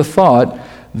like the thought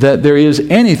that there is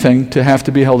anything to have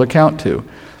to be held account to.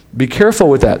 Be careful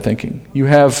with that thinking. You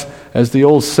have, as the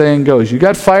old saying goes, you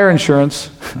got fire insurance,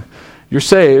 you're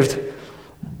saved.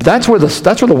 That's where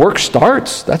the work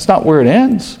starts. That's not where it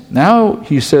ends. Now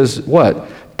he says what?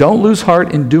 Don't lose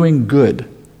heart in doing good,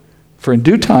 for in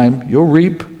due time you'll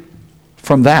reap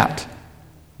from that.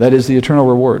 That is the eternal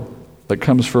reward that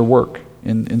comes for work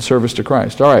in service to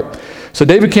Christ. All right. So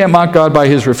David can't mock God by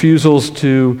his refusals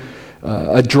to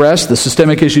address the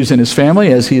systemic issues in his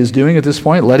family, as he is doing at this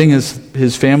point, letting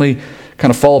his family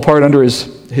kind of fall apart under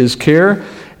his care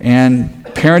and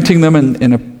parenting them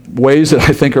in ways that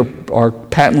I think are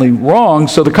patently wrong.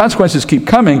 So the consequences keep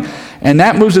coming. And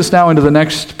that moves us now into the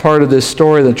next part of this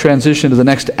story, the transition to the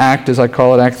next act, as I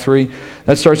call it, Act 3.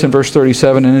 That starts in verse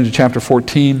 37 and into chapter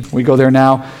 14. We go there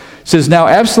now. It says, Now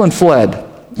Absalom fled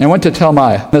and went to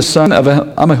Talmai, the son of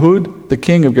Ammihud, the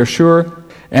king of Geshur,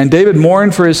 and David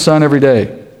mourned for his son every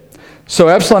day. So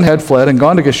Absalom had fled and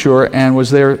gone to Geshur and was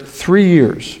there 3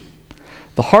 years.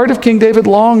 The heart of King David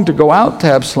longed to go out to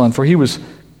Absalom, for he was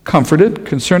comforted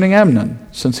concerning Amnon,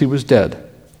 since he was dead.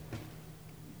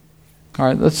 All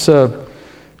right, let's put a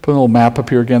little map up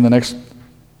here again.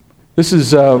 This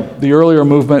is the earlier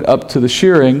movement up to the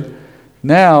shearing.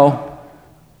 Now,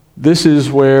 this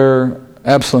is where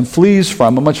Absalom flees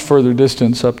from, a much further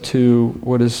distance up to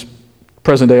what is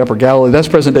present-day Upper Galilee. That's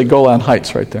present-day Golan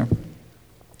Heights right there.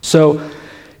 So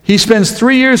he spends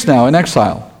 3 years now in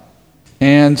exile.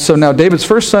 And so now David's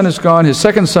first son is gone. His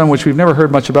second son, which we've never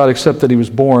heard much about except that he was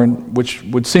born, which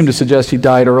would seem to suggest he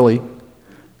died early.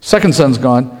 Second son's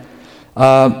gone.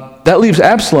 That leaves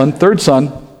Absalom, third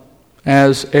son,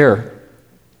 as heir.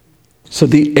 So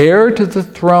the heir to the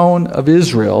throne of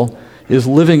Israel is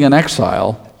living in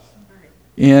exile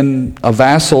in a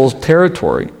vassal's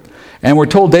territory. And we're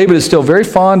told David is still very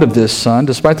fond of this son,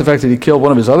 despite the fact that he killed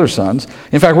one of his other sons.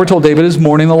 In fact, we're told David is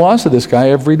mourning the loss of this guy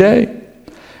every day.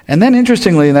 And then,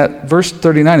 interestingly, in that verse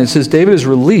 39, it says David is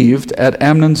relieved at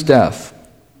Amnon's death.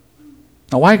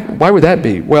 Now, why would that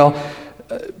be? Well,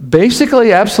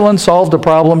 basically, Absalom solved a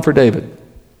problem for David.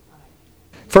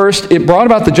 First, it brought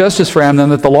about the justice for Amnon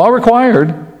that the law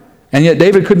required, and yet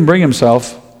David couldn't bring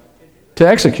himself to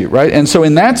execute, right? And so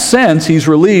in that sense, he's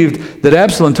relieved that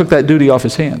Absalom took that duty off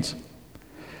his hands.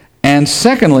 And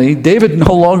secondly, David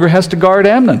no longer has to guard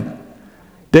Amnon.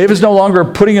 David's no longer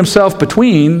putting himself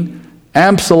between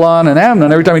Absalom and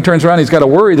Amnon. Every time he turns around, he's got to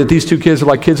worry that these two kids are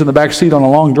like kids in the back seat on a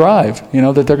long drive,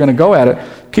 that they're going to go at it.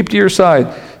 Keep to your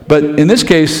side. But in this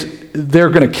case, they're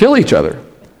going to kill each other.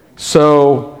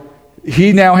 So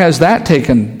he now has that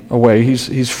taken away.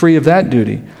 He's free of that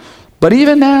duty. But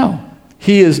even now,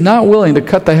 he is not willing to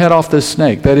cut the head off this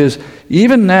snake. That is,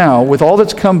 even now, with all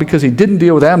that's come because he didn't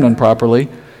deal with Amnon properly,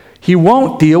 he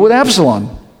won't deal with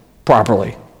Absalom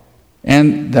properly.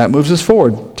 And that moves us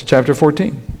forward to chapter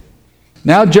 14.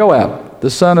 Now Joab,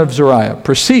 the son of Zeruiah,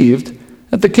 perceived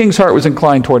that the king's heart was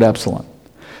inclined toward Absalom.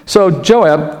 So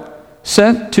Joab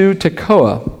sent to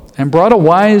Tekoa and brought a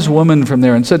wise woman from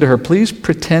there and said to her, "Please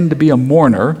pretend to be a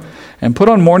mourner and put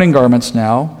on mourning garments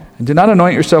now, and do not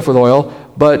anoint yourself with oil,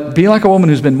 but be like a woman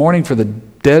who's been mourning for the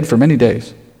dead for many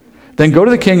days. Then go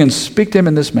to the king and speak to him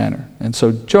in this manner." And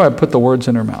so Joab put the words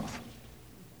in her mouth.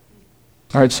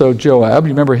 All right, so Joab,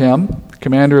 you remember him,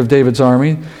 commander of David's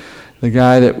army, the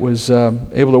guy that was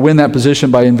able to win that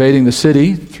position by invading the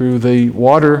city through the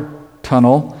water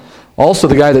tunnel. Also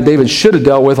the guy that David should have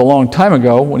dealt with a long time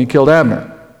ago when he killed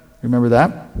Abner. Remember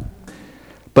that?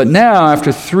 But now,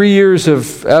 after 3 years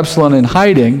of Absalom in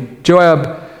hiding,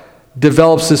 Joab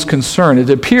develops this concern. It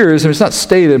appears, and it's not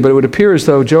stated, but it would appear as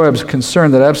though Joab's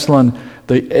concerned that Absalom,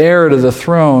 the heir to the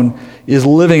throne, is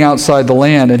living outside the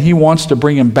land, and he wants to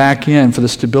bring him back in for the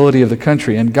stability of the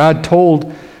country. And God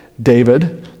told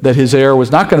David that his heir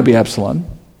was not going to be Absalom.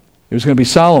 It was going to be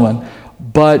Solomon.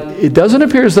 But it doesn't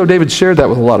appear as though David shared that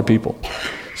with a lot of people.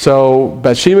 So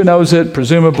Bathsheba knows it,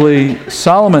 presumably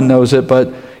Solomon knows it,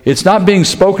 but it's not being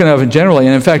spoken of generally.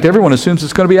 And in fact, everyone assumes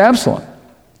it's going to be Absalom.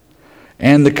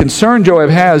 And the concern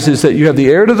Joab has is that you have the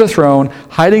heir to the throne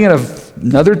hiding in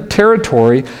another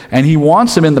territory, and he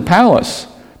wants him in the palace,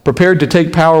 prepared to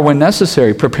take power when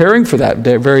necessary, preparing for that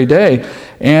very day,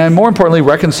 and more importantly,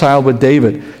 reconciled with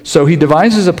David. So he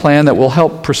devises a plan that will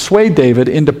help persuade David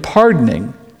into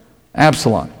pardoning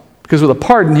Absalom, because with a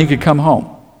pardon, he could come home.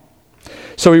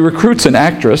 So he recruits an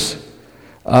actress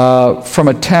from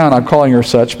a town. I'm calling her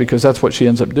such because that's what she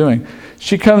ends up doing.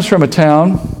 She comes from a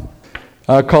town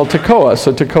called Tekoa.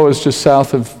 So Tekoa is just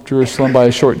south of Jerusalem by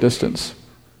a short distance,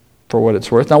 for what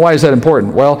it's worth. Now, why is that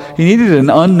important? Well, he needed an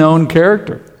unknown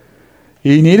character.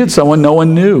 He needed someone no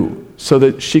one knew so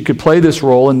that she could play this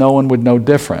role and no one would know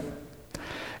different.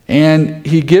 And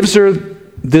he gives her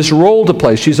this role to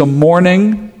play. She's a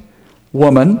mourning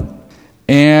woman,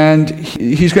 and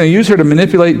he's going to use her to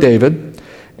manipulate David.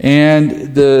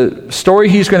 And the story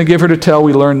he's going to give her to tell,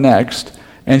 we learn next.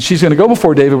 And she's going to go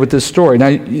before David with this story.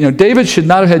 Now, David should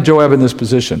not have had Joab in this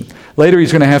position. Later,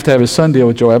 he's going to have his son deal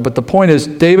with Joab. But the point is,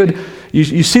 David,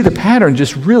 you see the pattern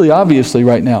just really obviously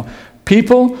right now.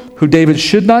 People who David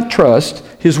should not trust,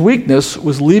 his weakness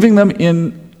was leaving them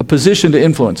in a position to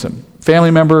influence him.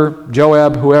 Family member,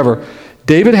 Joab, whoever.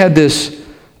 David had this,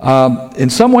 in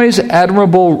some ways,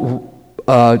 admirable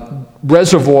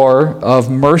reservoir of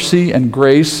mercy and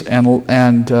grace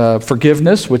and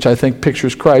forgiveness, which I think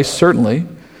pictures Christ, certainly.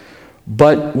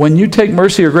 But when you take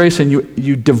mercy or grace and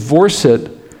you divorce it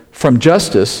from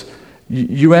justice,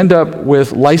 you end up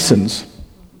with license.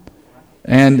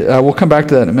 And we'll come back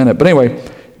to that in a minute. But anyway,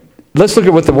 let's look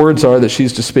at what the words are that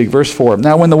she's to speak. Verse 4.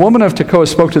 Now when the woman of Tekoa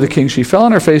spoke to the king, she fell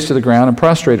on her face to the ground and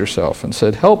prostrated herself and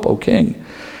said, "Help, O king."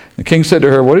 The king said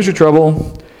to her, "What is your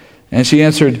trouble?" And she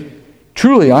answered,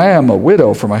 "Truly, I am a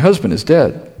widow, for my husband is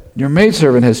dead. Your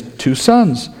maidservant has 2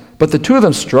 sons, but the 2 of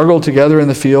them struggled together in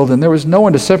the field, and there was no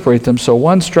one to separate them, so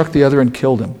one struck the other and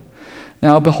killed him.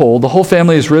 Now behold, the whole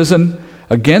family has risen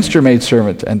against your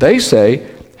maidservant, and they say,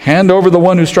 'Hand over the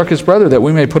one who struck his brother, that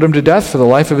we may put him to death for the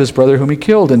life of his brother whom he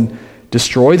killed, and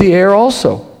destroy the heir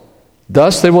also.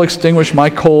 Thus they will extinguish my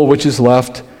coal which is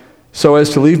left, so as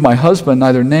to leave my husband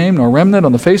neither name nor remnant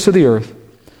on the face of the earth.'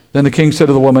 Then the king said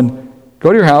to the woman,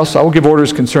 'Go to your house, I will give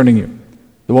orders concerning you.'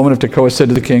 The woman of Tekoa said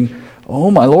to the king,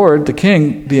 'Oh, my lord, the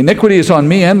king, the iniquity is on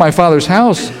me and my father's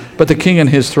house, but the king and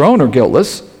his throne are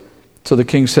guiltless.' So the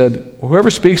king said, 'Whoever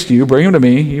speaks to you, bring him to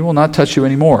me. He will not touch you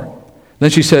anymore.'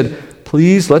 Then she said,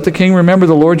 Please let the king remember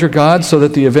the Lord your God so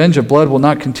that the avenge of blood will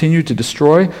not continue to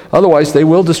destroy. Otherwise, they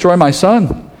will destroy my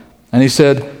son. And he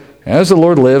said, as the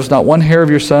Lord lives, not one hair of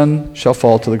your son shall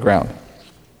fall to the ground.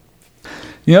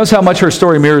 You notice how much her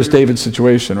story mirrors David's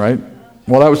situation, right?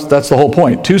 Well, that's the whole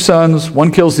point. Two sons,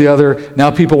 one kills the other.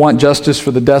 Now people want justice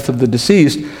for the death of the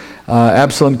deceased.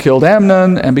 Absalom killed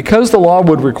Amnon, and because the law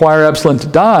would require Absalom to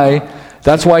die,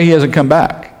 that's why he hasn't come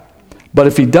back. But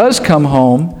if he does come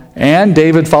home and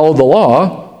David followed the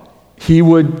law, he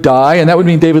would die, and that would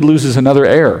mean David loses another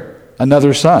heir,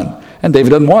 another son. And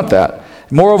David doesn't want that.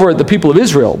 Moreover, the people of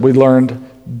Israel, we learned,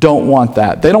 don't want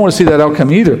that. They don't want to see that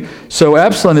outcome either. So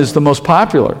Absalom is the most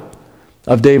popular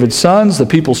of David's sons, the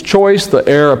people's choice, the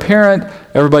heir apparent.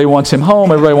 Everybody wants him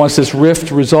home. Everybody wants this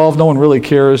rift resolved. No one really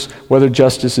cares whether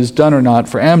justice is done or not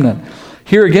for Amnon.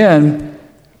 Here again,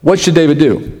 what should David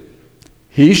do?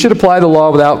 He should apply the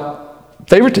law without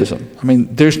favoritism. I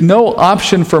mean, there's no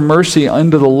option for mercy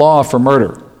under the law for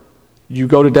murder. You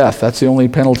go to death. That's the only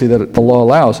penalty that the law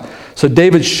allows. So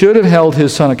David should have held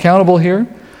his son accountable here.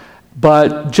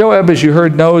 But Joab, as you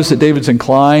heard, knows that David's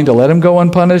inclined to let him go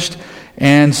unpunished.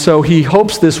 And so he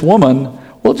hopes this woman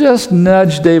will just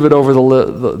nudge David over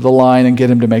the line and get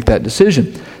him to make that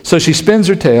decision. So she spins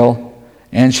her tale,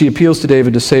 and she appeals to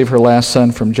David to save her last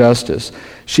son from justice.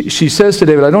 She says to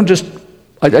David,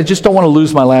 I just don't want to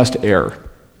lose my last heir.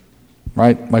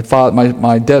 Right?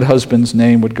 My dead husband's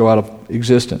name would go out of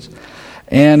existence.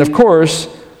 And of course,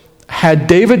 had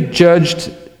David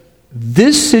judged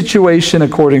this situation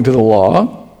according to the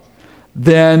law,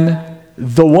 then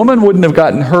the woman wouldn't have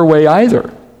gotten her way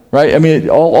either, right? I mean,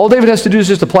 all David has to do is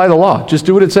just apply the law. Just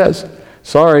do what it says.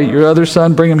 Sorry, your other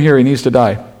son, bring him here. He needs to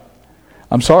die.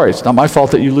 I'm sorry. It's not my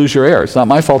fault that you lose your heir. It's not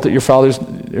my fault that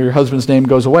your husband's name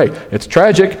goes away. It's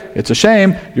tragic. It's a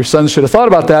shame. Your son should have thought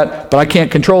about that, but I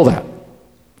can't control that.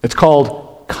 It's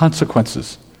called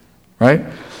consequences, right?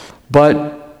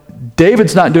 But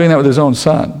David's not doing that with his own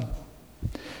son.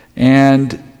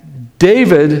 And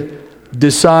David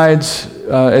decides,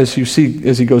 as you see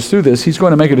as he goes through this, he's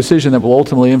going to make a decision that will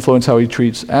ultimately influence how he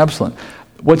treats Absalom.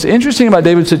 What's interesting about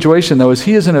David's situation, though, is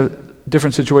he is in a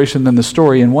different situation than the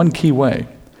story in one key way.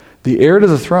 The heir to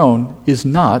the throne is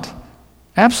not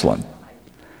Absalom.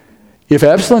 If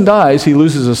Absalom dies, he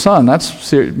loses a son.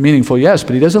 That's meaningful, yes,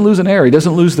 but he doesn't lose an heir. He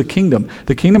doesn't lose the kingdom.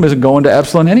 The kingdom isn't going to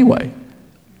Absalom anyway.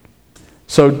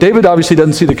 So David obviously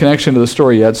doesn't see the connection to the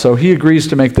story yet, so he agrees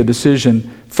to make the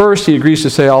decision. First, he agrees to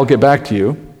say, I'll get back to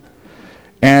you.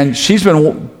 And she's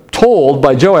been told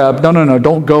by Joab, no,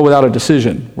 don't go without a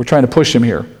decision. We're trying to push him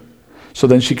here. So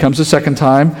then she comes a second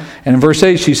time, and in verse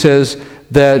 8 she says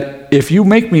that if you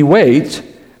make me wait,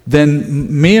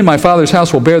 then me and my father's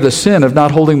house will bear the sin of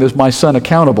not holding my son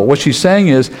accountable. What she's saying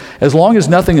is, as long as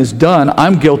nothing is done,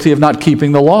 I'm guilty of not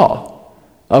keeping the law.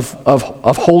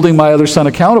 Of holding my other son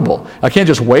accountable. I can't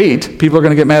just wait. People are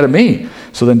going to get mad at me.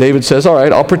 So then David says, all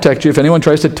right, I'll protect you. If anyone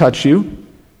tries to touch you,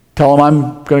 tell them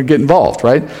I'm going to get involved,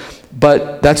 right?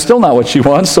 But that's still not what she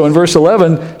wants. So in verse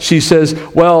 11, she says,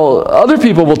 well, other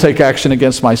people will take action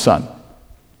against my son.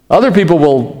 Other people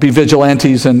will be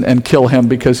vigilantes and kill him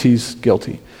because he's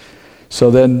guilty. So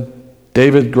then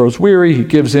David grows weary. He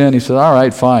gives in. He says, all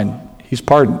right, fine. He's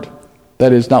pardoned.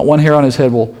 That is, not one hair on his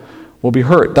head will be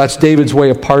hurt. That's David's way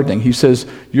of pardoning. He says,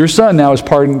 your son now is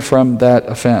pardoned from that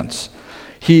offense.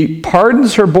 He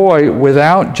pardons her boy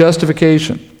without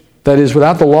justification. That is,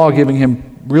 without the law giving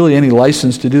him really any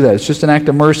license to do that. It's just an act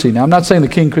of mercy. Now, I'm not saying the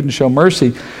king couldn't show mercy.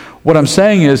 What I'm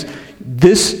saying is,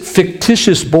 this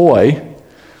fictitious boy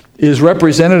is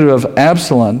representative of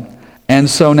Absalom, and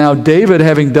so now David,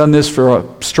 having done this for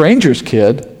a stranger's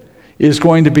kid, is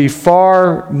going to be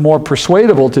far more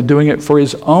persuadable to doing it for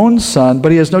his own son,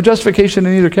 but he has no justification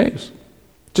in either case.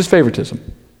 Just favoritism.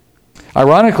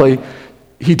 Ironically,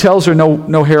 he tells her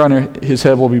no hair on his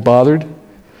head will be bothered,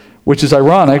 which is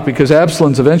ironic because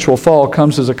Absalom's eventual fall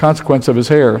comes as a consequence of his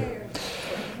hair.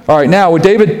 All right, now with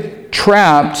David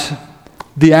trapped,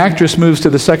 the actress moves to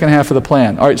the second half of the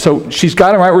plan. All right, so she's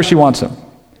got him right where she wants him.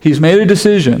 He's made a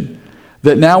decision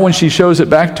that now when she shows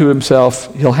it back to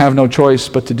himself, he'll have no choice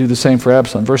but to do the same for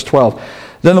Absalom. Verse 12.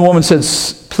 Then the woman said,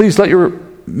 please let your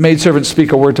maidservant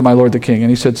speak a word to my lord the king.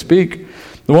 And he said, speak.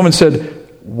 The woman said,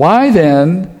 why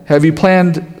then have you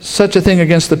planned such a thing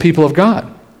against the people of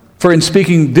God? For in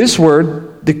speaking this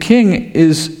word, the king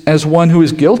is as one who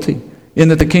is guilty, in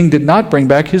that the king did not bring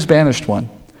back his banished one.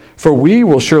 For we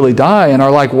will surely die and are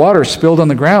like water spilled on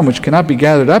the ground, which cannot be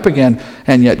gathered up again.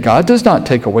 And yet God does not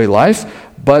take away life,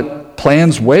 but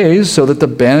plans ways so that the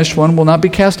banished one will not be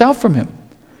cast out from him.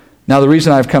 Now the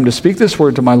reason I have come to speak this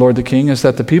word to my lord the king is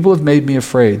that the people have made me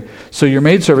afraid. So your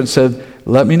maidservant said,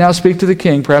 let me now speak to the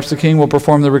king. Perhaps the king will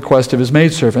perform the request of his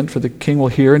maidservant, for the king will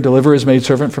hear and deliver his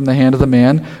maidservant from the hand of the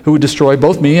man who would destroy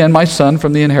both me and my son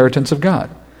from the inheritance of God.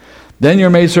 Then your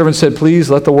maidservant said, please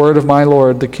let the word of my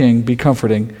lord the king be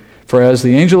comforting. For as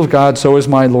the angel of God, so is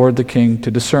my lord the king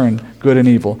to discern good and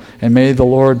evil. And may the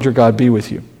Lord your God be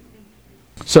with you.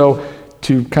 So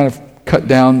to kind of cut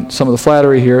down some of the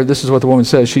flattery here, this is what the woman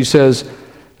says. She says,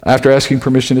 after asking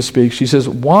permission to speak, she says,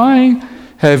 why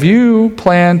have you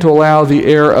planned to allow the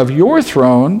heir of your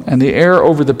throne and the heir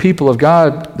over the people of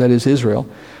God, that is Israel,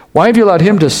 why have you allowed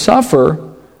him to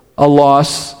suffer a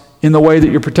loss in the way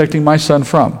that you're protecting my son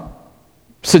from?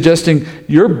 Suggesting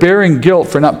you're bearing guilt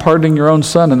for not pardoning your own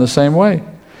son in the same way.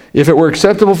 If it were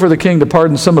acceptable for the king to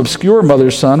pardon some obscure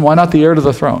mother's son, why not the heir to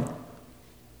the throne?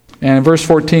 And in verse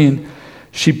 14,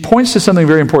 she points to something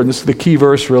very important. This is the key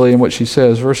verse, really, in what she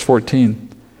says. Verse 14.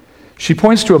 She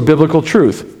points to a biblical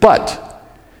truth, but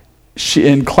she,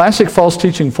 in classic false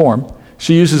teaching form,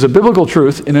 she uses a biblical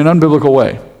truth in an unbiblical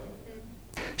way.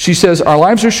 She says, our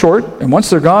lives are short, and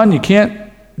once they're gone, you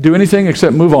can't do anything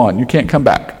except move on. You can't come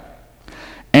back.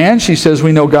 And she says,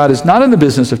 we know God is not in the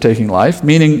business of taking life,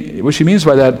 meaning, what she means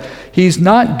by that, he's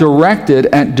not directed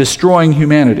at destroying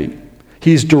humanity.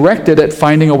 He's directed at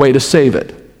finding a way to save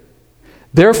it.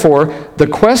 Therefore, the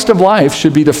quest of life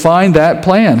should be to find that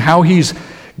plan, how he's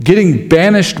getting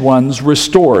banished ones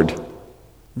restored,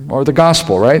 or the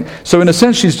gospel, right? So in a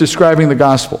sense, she's describing the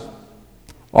gospel.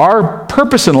 Our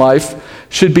purpose in life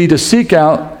should be to seek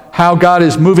out how God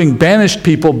is moving banished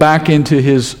people back into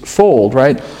his fold,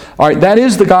 right? All right, that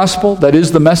is the gospel. That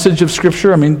is the message of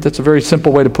Scripture. I mean, that's a very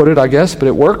simple way to put it, I guess, but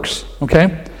it works,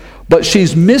 okay? But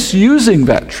she's misusing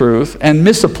that truth and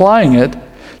misapplying it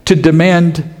to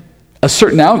demand a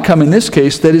certain outcome in this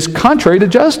case that is contrary to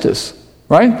justice,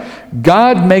 right?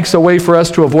 God makes a way for us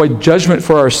to avoid judgment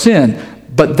for our sin,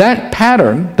 but that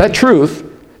pattern, that truth,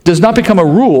 does not become a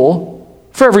rule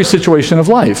for every situation of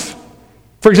life.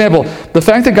 For example, the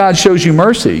fact that God shows you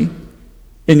mercy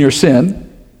in your sin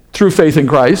through faith in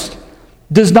Christ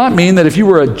does not mean that if you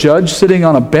were a judge sitting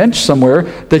on a bench somewhere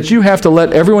that you have to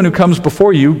let everyone who comes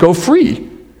before you go free.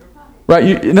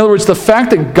 Right? In other words, the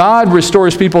fact that God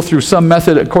restores people through some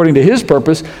method according to his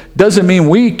purpose doesn't mean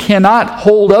we cannot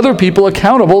hold other people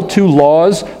accountable to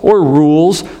laws or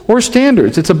rules or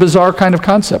standards. It's a bizarre kind of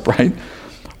concept, right?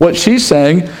 What she's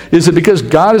saying is that because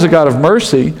God is a God of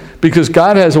mercy, because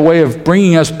God has a way of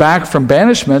bringing us back from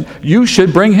banishment, you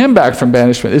should bring him back from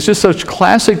banishment. It's just such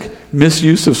classic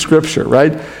misuse of Scripture,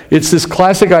 right? It's this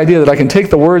classic idea that I can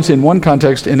take the words in one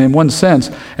context and in one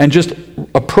sense and just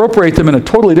appropriate them in a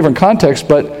totally different context,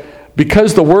 but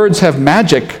because the words have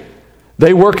magic,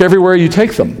 they work everywhere you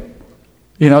take them.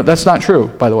 You know, that's not true,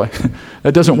 by the way.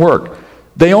 That doesn't work.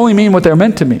 They only mean what they're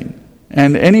meant to mean.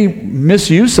 And any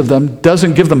misuse of them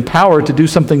doesn't give them power to do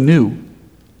something new.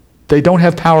 They don't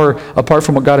have power apart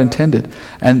from what God intended.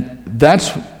 And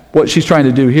that's what she's trying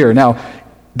to do here. Now,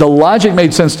 the logic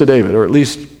made sense to David, or at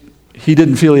least he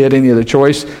didn't feel he had any other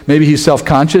choice. Maybe he's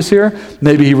self-conscious here.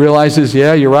 Maybe he realizes,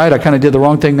 yeah, you're right, I kind of did the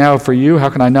wrong thing now for you. How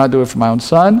can I not do it for my own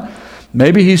son?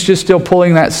 Maybe he's just still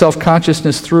pulling that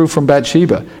self-consciousness through from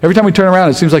Bathsheba. Every time we turn around,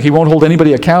 it seems like he won't hold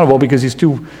anybody accountable because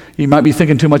he might be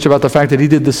thinking too much about the fact that he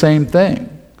did the same thing.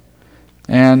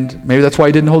 And maybe that's why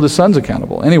he didn't hold his sons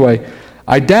accountable. Anyway,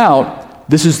 I doubt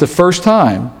this is the first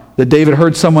time that David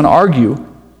heard someone argue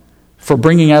for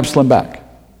bringing Absalom back.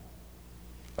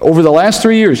 Over the last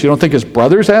 3 years, you don't think his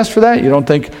brothers asked for that? You don't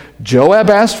think Joab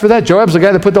asked for that? Joab's the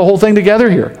guy that put the whole thing together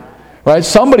here, right?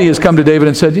 Somebody has come to David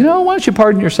and said, why don't you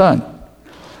pardon your son?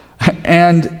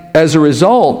 And as a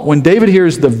result, when David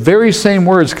hears the very same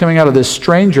words coming out of this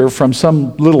stranger from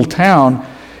some little town,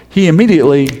 he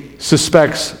immediately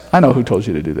suspects, I know who told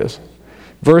you to do this.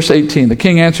 Verse 18, the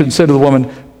king answered and said to the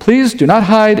woman, please do not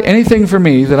hide anything from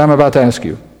me that I'm about to ask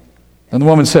you. And the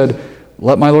woman said,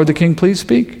 let my lord the king please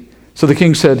speak. So the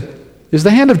king said, is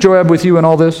the hand of Joab with you in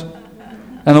all this?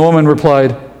 And the woman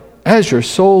replied, as your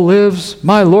soul lives,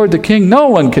 my lord the king, no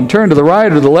one can turn to the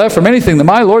right or the left from anything that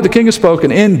my lord the king has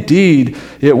spoken. Indeed,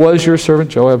 it was your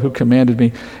servant Joab who commanded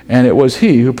me, and it was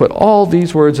he who put all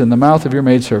these words in the mouth of your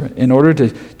maidservant in order to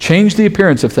change the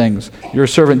appearance of things. Your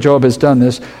servant Joab has done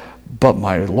this, but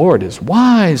my Lord is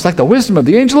wise, like the wisdom of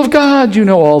the angel of God. You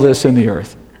know all this in the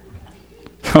earth.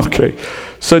 Okay,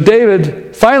 so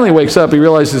David finally wakes up. He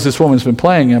realizes this woman's been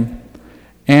playing him,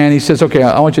 and he says, okay,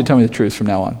 I want you to tell me the truth from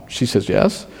now on. She says,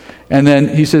 yes. And then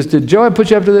he says, did Joab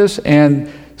put you up to this?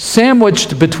 And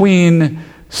sandwiched between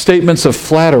statements of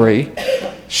flattery,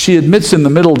 she admits in the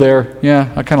middle there,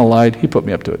 yeah, I kind of lied. He put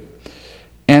me up to it.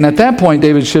 And at that point,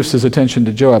 David shifts his attention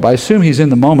to Joab. I assume he's in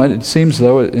the moment. It seems,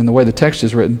 though, in the way the text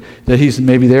is written, that he's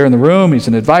maybe there in the room. He's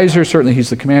an advisor. Certainly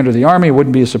he's the commander of the army. It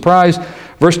wouldn't be a surprise.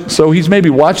 So he's maybe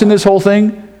watching this whole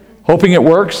thing, hoping it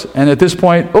works. And at this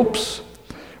point, oops.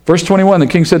 Verse 21, the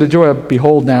king said to Joab,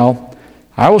 behold now,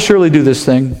 I will surely do this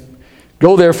thing.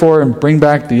 Go therefore and bring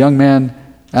back the young man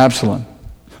Absalom.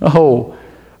 Oh,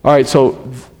 all right,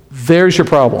 so there's your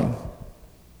problem.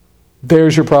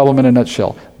 There's your problem in a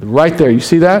nutshell. Right there, you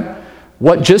see that?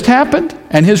 What just happened?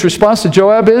 And his response to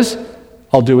Joab is,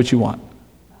 I'll do what you want.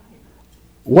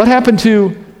 What happened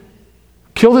to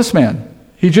kill this man?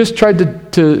 He just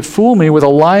tried to fool me with a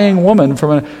lying woman.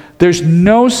 There's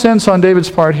no sense on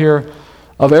David's part here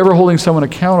of ever holding someone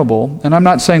accountable. And I'm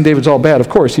not saying David's all bad. Of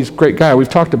course, he's a great guy. We've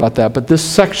talked about that. But this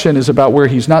section is about where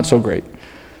he's not so great.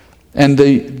 And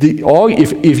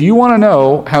if you want to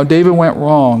know how David went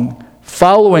wrong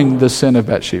following the sin of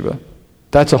Bathsheba,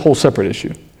 that's a whole separate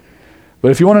issue.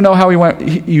 But if you want to know how he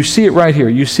went, you see it right here.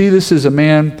 You see this is a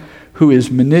man who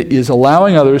is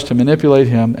allowing others to manipulate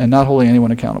him and not holding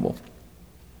anyone accountable.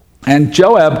 And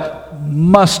Joab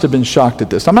must have been shocked at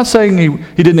this. I'm not saying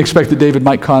he didn't expect that David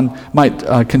might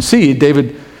concede.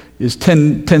 David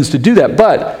tends to do that.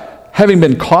 But having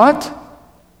been caught,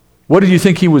 what did you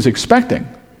think he was expecting?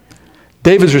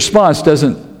 David's response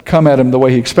doesn't come at him the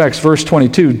way he expects. Verse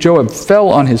 22, Joab fell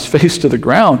on his face to the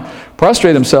ground,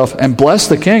 prostrated himself, and blessed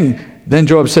the king. Then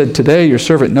Joab said, today your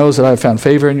servant knows that I have found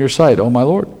favor in your sight, O my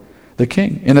lord, the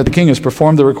king, and that the king has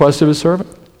performed the request of his servant.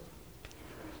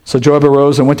 So Joab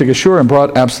arose and went to Geshur and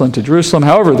brought Absalom to Jerusalem.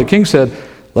 However, the king said,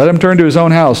 let him turn to his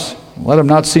own house. Let him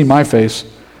not see my face.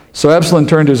 So Absalom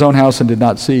turned to his own house and did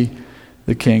not see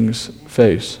the king's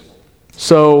face.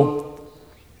 So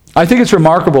I think it's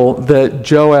remarkable that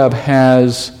Joab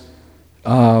has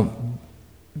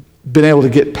been able to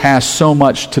get past so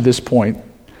much to this point,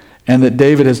 and that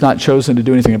David has not chosen to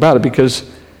do anything about it, because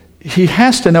he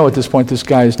has to know at this point this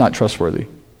guy is not trustworthy.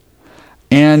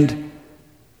 And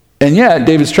yet,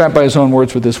 David's trapped by his own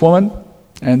words with this woman,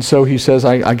 and so he says,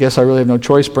 I guess I really have no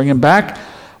choice, bring him back,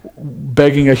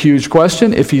 begging a huge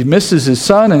question. If he misses his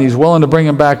son and he's willing to bring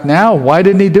him back now, why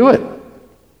didn't he do it?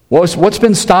 What's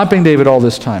been stopping David all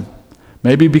this time?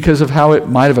 Maybe because of how it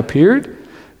might have appeared?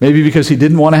 Maybe because he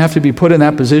didn't want to have to be put in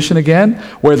that position again,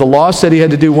 where the law said he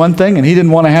had to do one thing and he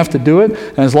didn't want to have to do it,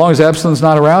 and as long as Absalom's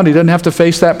not around, he doesn't have to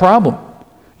face that problem.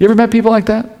 You ever met people like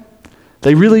that?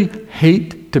 They really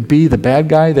hate to be the bad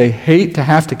guy. They hate to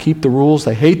have to keep the rules.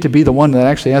 They hate to be the one that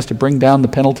actually has to bring down the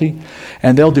penalty,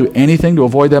 and they'll do anything to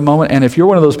avoid that moment. And if you're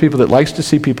one of those people that likes to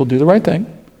see people do the right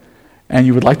thing, and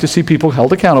you would like to see people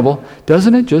held accountable,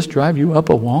 doesn't it just drive you up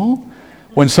a wall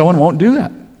when someone won't do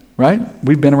that, right?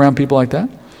 We've been around people like that.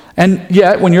 And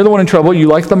yet, when you're the one in trouble, you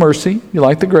like the mercy, you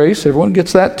like the grace, everyone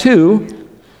gets that too.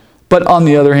 But on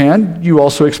the other hand, you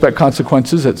also expect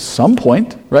consequences at some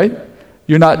point, right?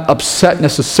 You're not upset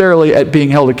necessarily at being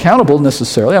held accountable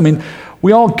necessarily. I mean,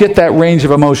 we all get that range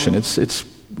of emotion.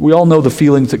 We all know the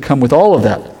feelings that come with all of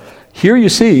that. Here you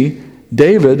see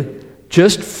David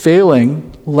just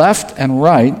failing left and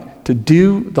right to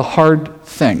do the hard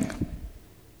thing.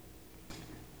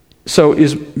 So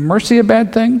is mercy a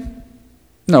bad thing?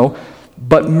 No,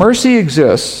 but mercy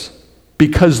exists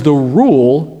because the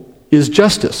rule is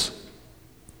justice,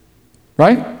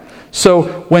 right? So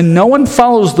when no one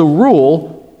follows the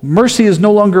rule, mercy is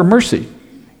no longer mercy.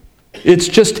 It's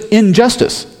just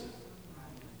injustice.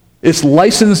 It's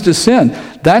license to sin.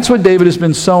 That's what David has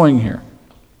been sowing here.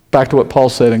 Back to what Paul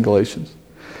said in Galatians.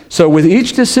 So with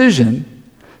each decision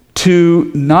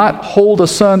to not hold a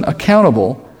son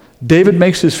accountable, David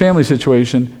makes his family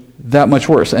situation that much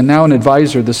worse. And now an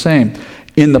advisor, the same.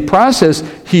 In the process,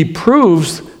 he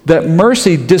proves that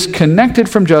mercy disconnected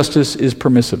from justice is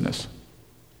permissiveness.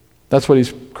 That's what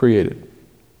he's created.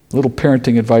 A little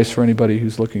parenting advice for anybody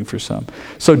who's looking for some.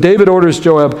 So David orders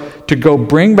Joab to go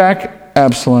bring back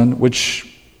Absalom,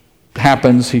 which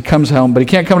happens. He comes home, but he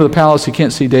can't come to the palace. He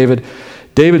can't see David.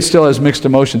 David still has mixed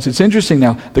emotions. It's interesting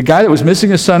now. The guy that was missing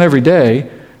his son every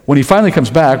day, when he finally comes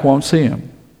back, won't see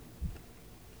him.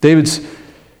 David's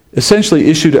essentially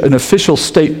issued an official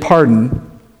state pardon,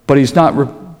 but he's not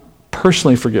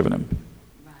personally forgiven him.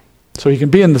 So he can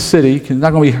be in the city, he's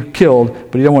not going to be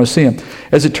killed, but he don't want to see him.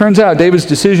 As it turns out, David's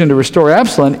decision to restore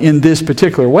Absalom in this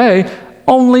particular way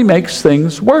only makes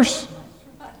things worse.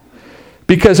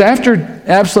 Because after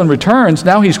Absalom returns,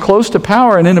 now he's close to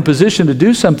power and in a position to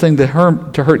do something to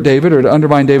hurt David or to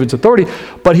undermine David's authority,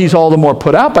 but he's all the more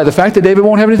put out by the fact that David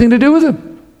won't have anything to do with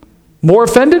him. More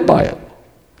offended by it.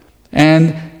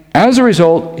 And as a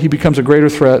result, he becomes a greater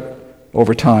threat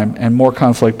over time, and more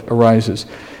conflict arises.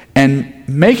 And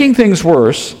making things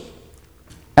worse,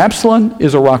 Absalom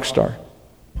is a rock star.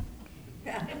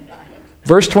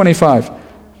 Verse 25,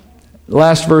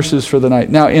 last verses for the night.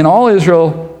 Now, in all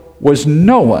Israel was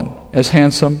no one as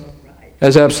handsome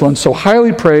as Absalom, so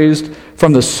highly praised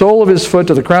from the sole of his foot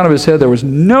to the crown of his head. There was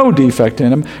no defect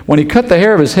in him. When he cut the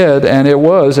hair of his head, and it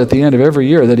was at the end of every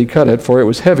year that he cut it, for it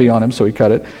was heavy on him, so he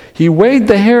cut it, he weighed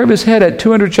the hair of his head at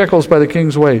 200 shekels by the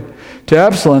king's weight. To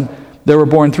Absalom there were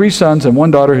born 3 sons and 1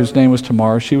 daughter whose name was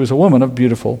Tamar. She was a woman of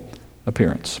beautiful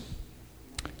appearance.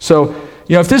 So,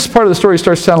 if this part of the story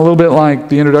starts to sound a little bit like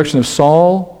the introduction of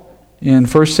Saul in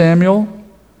 1 Samuel,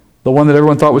 the one that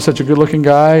everyone thought was such a good-looking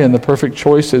guy and the perfect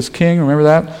choice as king, remember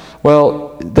that?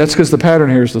 Well, that's because the pattern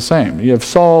here is the same. You have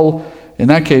Saul, in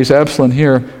that case, Absalom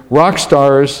here, rock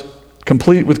stars,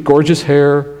 complete with gorgeous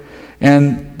hair,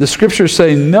 and the scriptures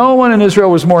say no one in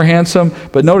Israel was more handsome,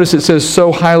 but notice it says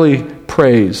so highly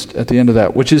praised at the end of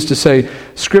that, which is to say,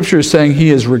 scripture is saying he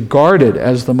is regarded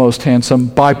as the most handsome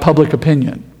by public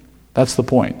opinion. That's the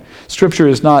point. Scripture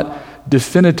is not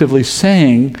definitively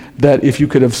saying that if you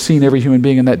could have seen every human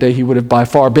being in that day, he would have by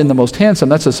far been the most handsome.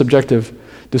 That's a subjective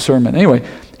discernment. Anyway,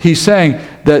 he's saying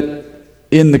that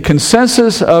in the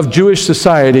consensus of Jewish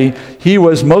society, he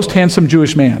was most handsome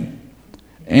Jewish man.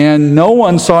 And no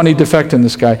one saw any defect in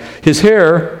this guy. His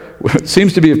hair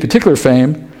seems to be of particular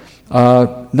fame,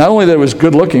 not only that it was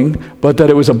good looking, but that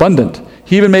it was abundant.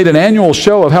 He even made an annual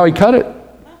show of how he cut it.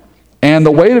 And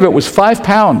the weight of it was 5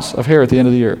 pounds of hair at the end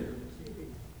of the year.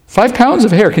 5 pounds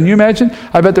of hair. Can you imagine?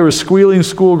 I bet there were squealing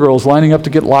schoolgirls lining up to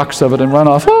get locks of it and run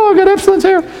off. Oh, I got Absalom's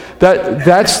hair.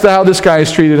 That's how this guy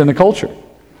is treated in the culture.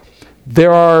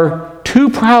 There are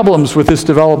 2 problems with this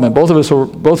development. Both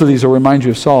of these will remind you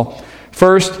of Saul.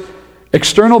 First,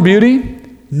 external beauty,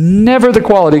 never the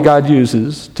quality God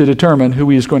uses to determine who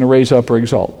he is going to raise up or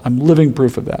exalt. I'm living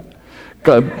proof of that.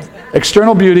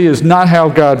 External beauty is not how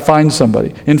God finds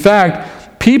somebody. In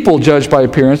fact, people judge by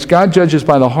appearance. God judges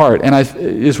by the heart. And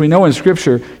as we know in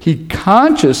Scripture, he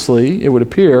consciously, it would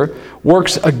appear,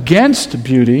 works against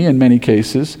beauty in many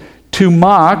cases to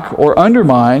mock or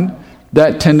undermine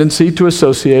that tendency to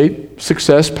associate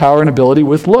success, power, and ability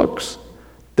with looks.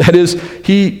 That is,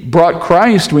 he brought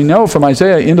Christ, we know from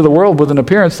Isaiah, into the world with an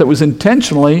appearance that was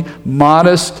intentionally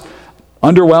modest,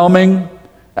 underwhelming,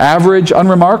 average,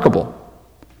 unremarkable,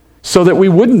 so that we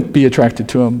wouldn't be attracted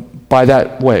to him by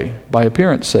that way, by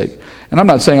appearance sake. And I'm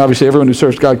not saying, obviously, everyone who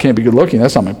serves God can't be good looking.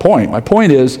 That's not my point. My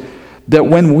point is that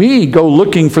when we go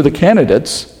looking for the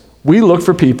candidates, we look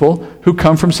for people who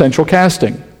come from central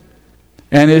casting.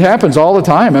 And it happens all the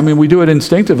time. I mean, we do it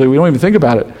instinctively. We don't even think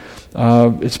about it.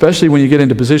 Especially when you get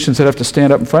into positions that have to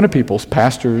stand up in front of people,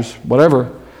 pastors,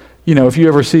 whatever. If you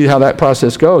ever see how that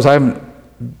process goes,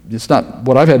 it's not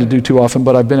what I've had to do too often,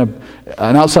 but I've been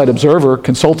an outside observer,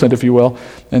 consultant, if you will,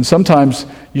 and sometimes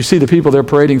you see the people they're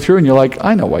parading through and you're like,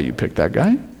 I know why you picked that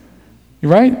guy.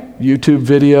 You're right? YouTube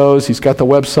videos, he's got the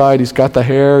website, he's got the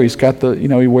hair, he's got the,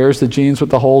 he wears the jeans with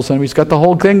the holes in him, he's got the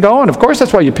whole thing going. Of course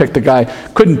that's why you picked the guy.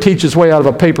 Couldn't teach his way out of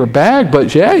a paper bag,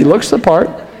 but yeah, he looks the part.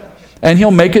 And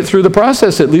he'll make it through the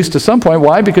process, at least to some point.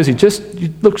 Why? Because he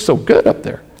looks so good up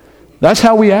there. That's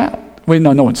how we act.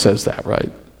 No one says that,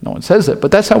 right? No one says that,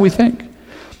 but that's how we think.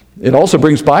 It also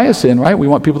brings bias in, right? We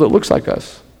want people that looks like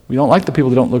us. We don't like the people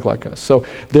that don't look like us. So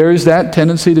there is that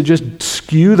tendency to just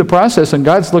skew the process, and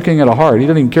God's looking at a heart. He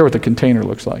doesn't even care what the container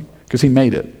looks like, because he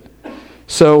made it.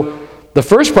 So the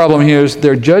first problem here is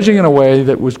they're judging in a way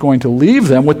that was going to leave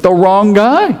them with the wrong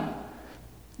guy.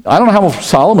 I don't know how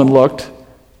Solomon looked,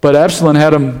 but Absalom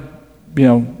had him,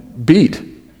 beat.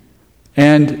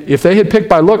 And if they had picked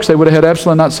by looks, they would have had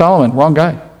Absalom, not Solomon. Wrong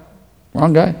guy.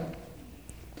 Wrong guy.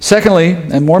 Secondly,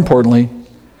 and more importantly,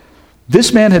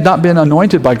 this man had not been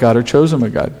anointed by God or chosen by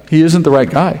God. He isn't the right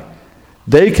guy.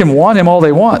 They can want him all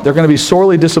they want. They're going to be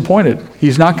sorely disappointed.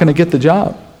 He's not going to get the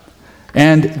job.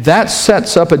 And that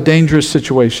sets up a dangerous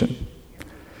situation.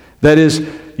 That is,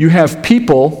 you have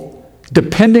people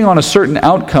depending on a certain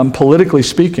outcome, politically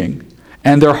speaking,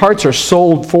 and their hearts are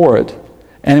sold for it.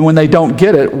 And when they don't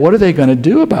get it, what are they going to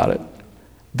do about it?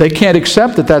 They can't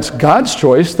accept that that's God's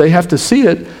choice. They have to see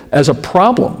it as a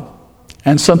problem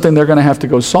and something they're going to have to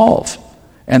go solve.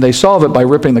 And they solve it by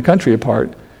ripping the country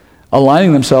apart,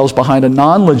 aligning themselves behind a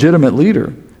non-legitimate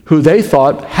leader who they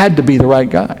thought had to be the right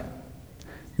guy.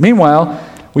 Meanwhile,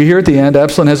 we hear at the end,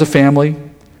 Absalom has a family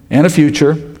and a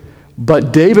future,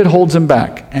 but David holds him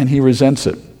back, and he resents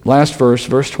it. Last verse,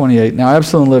 verse 28. Now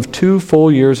Absalom lived 2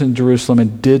 full years in Jerusalem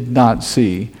and did not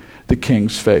see the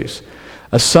king's face.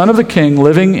 A son of the king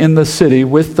living in the city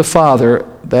with the father,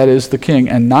 that is the king,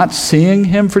 and not seeing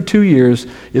him for 2 years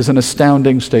is an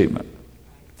astounding statement,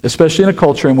 especially in a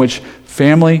culture in which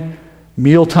family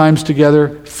meal times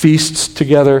together, feasts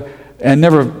together, and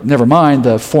never mind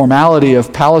the formality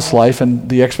of palace life and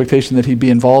the expectation that he'd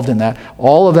be involved in that.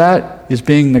 All of that is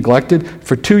being neglected.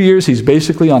 For 2 years, he's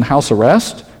basically on house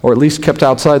arrest, or at least kept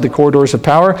outside the corridors of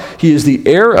power. He is the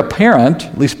heir apparent,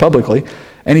 at least publicly,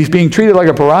 and he's being treated like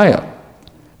a pariah.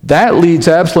 That leads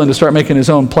Absalom to start making his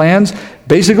own plans.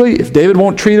 Basically, if David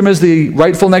won't treat him as the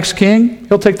rightful next king,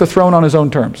 he'll take the throne on his own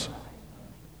terms.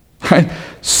 Right?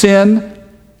 Sin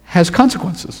has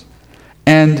consequences.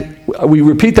 And we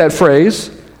repeat that phrase,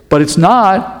 but it's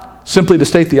not simply to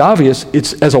state the obvious,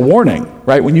 it's as a warning,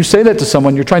 right? When you say that to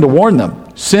someone, you're trying to warn them.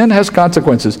 Sin has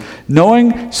consequences.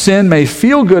 Knowing sin may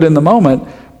feel good in the moment,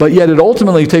 but yet it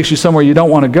ultimately takes you somewhere you don't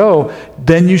want to go,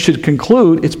 then you should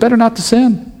conclude it's better not to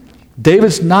sin.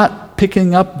 David's not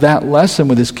picking up that lesson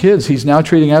with his kids. He's now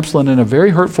treating Absalom in a very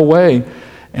hurtful way,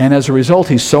 and as a result,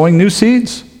 he's sowing new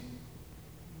seeds.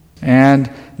 And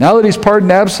now that he's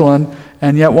pardoned Absalom,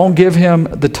 and yet won't give him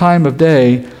the time of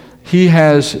day, he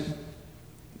has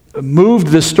moved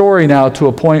the story now to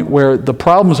a point where the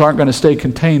problems aren't going to stay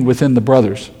contained within the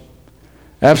brothers.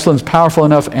 Absalom's powerful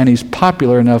enough and he's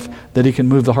popular enough that he can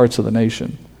move the hearts of the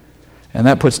nation. And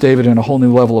that puts David in a whole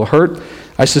new level of hurt.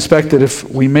 I suspect that if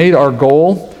we made our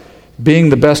goal being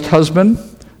the best husband,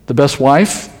 the best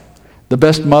wife, the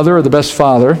best mother, or the best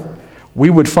father,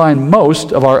 we would find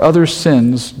most of our other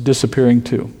sins disappearing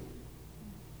too.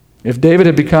 If David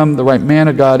had become the right man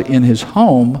of God in his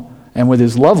home and with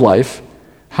his love life,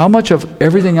 how much of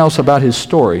everything else about his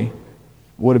story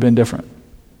would have been different?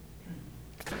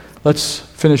 Let's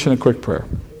finish in a quick prayer.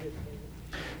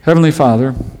 Heavenly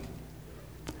Father,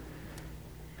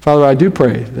 I do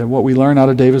pray that what we learn out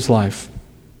of David's life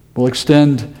will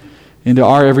extend into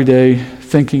our everyday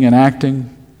thinking and acting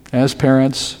as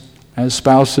parents, as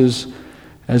spouses,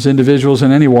 as individuals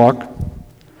in any walk,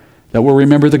 that we'll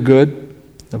remember the good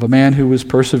of a man who was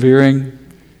persevering,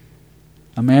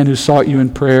 a man who sought you in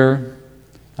prayer,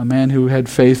 a man who had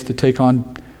faith to take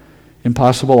on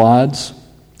impossible odds,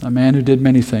 a man who did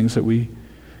many things that we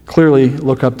clearly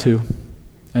look up to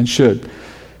and should,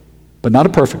 but not a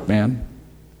perfect man,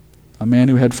 a man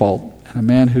who had fault, and a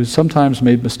man who sometimes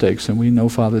made mistakes. And we know,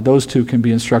 Father, those two can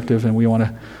be instructive, and we want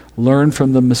to learn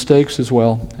from the mistakes as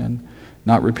well and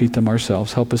not repeat them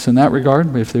ourselves. Help us in that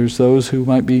regard. If there's those who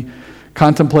might be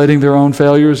contemplating their own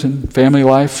failures in family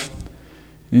life,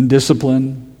 in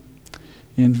discipline,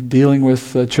 in dealing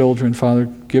with children, Father,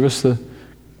 give us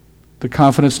the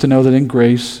confidence to know that in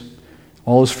grace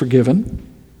all is forgiven,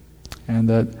 and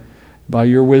that by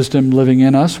your wisdom living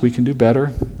in us we can do better,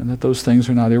 and that those things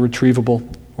are not irretrievable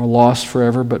or lost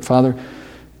forever. But Father,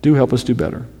 do help us do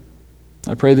better.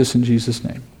 I pray this in Jesus'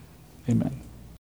 name. Amen.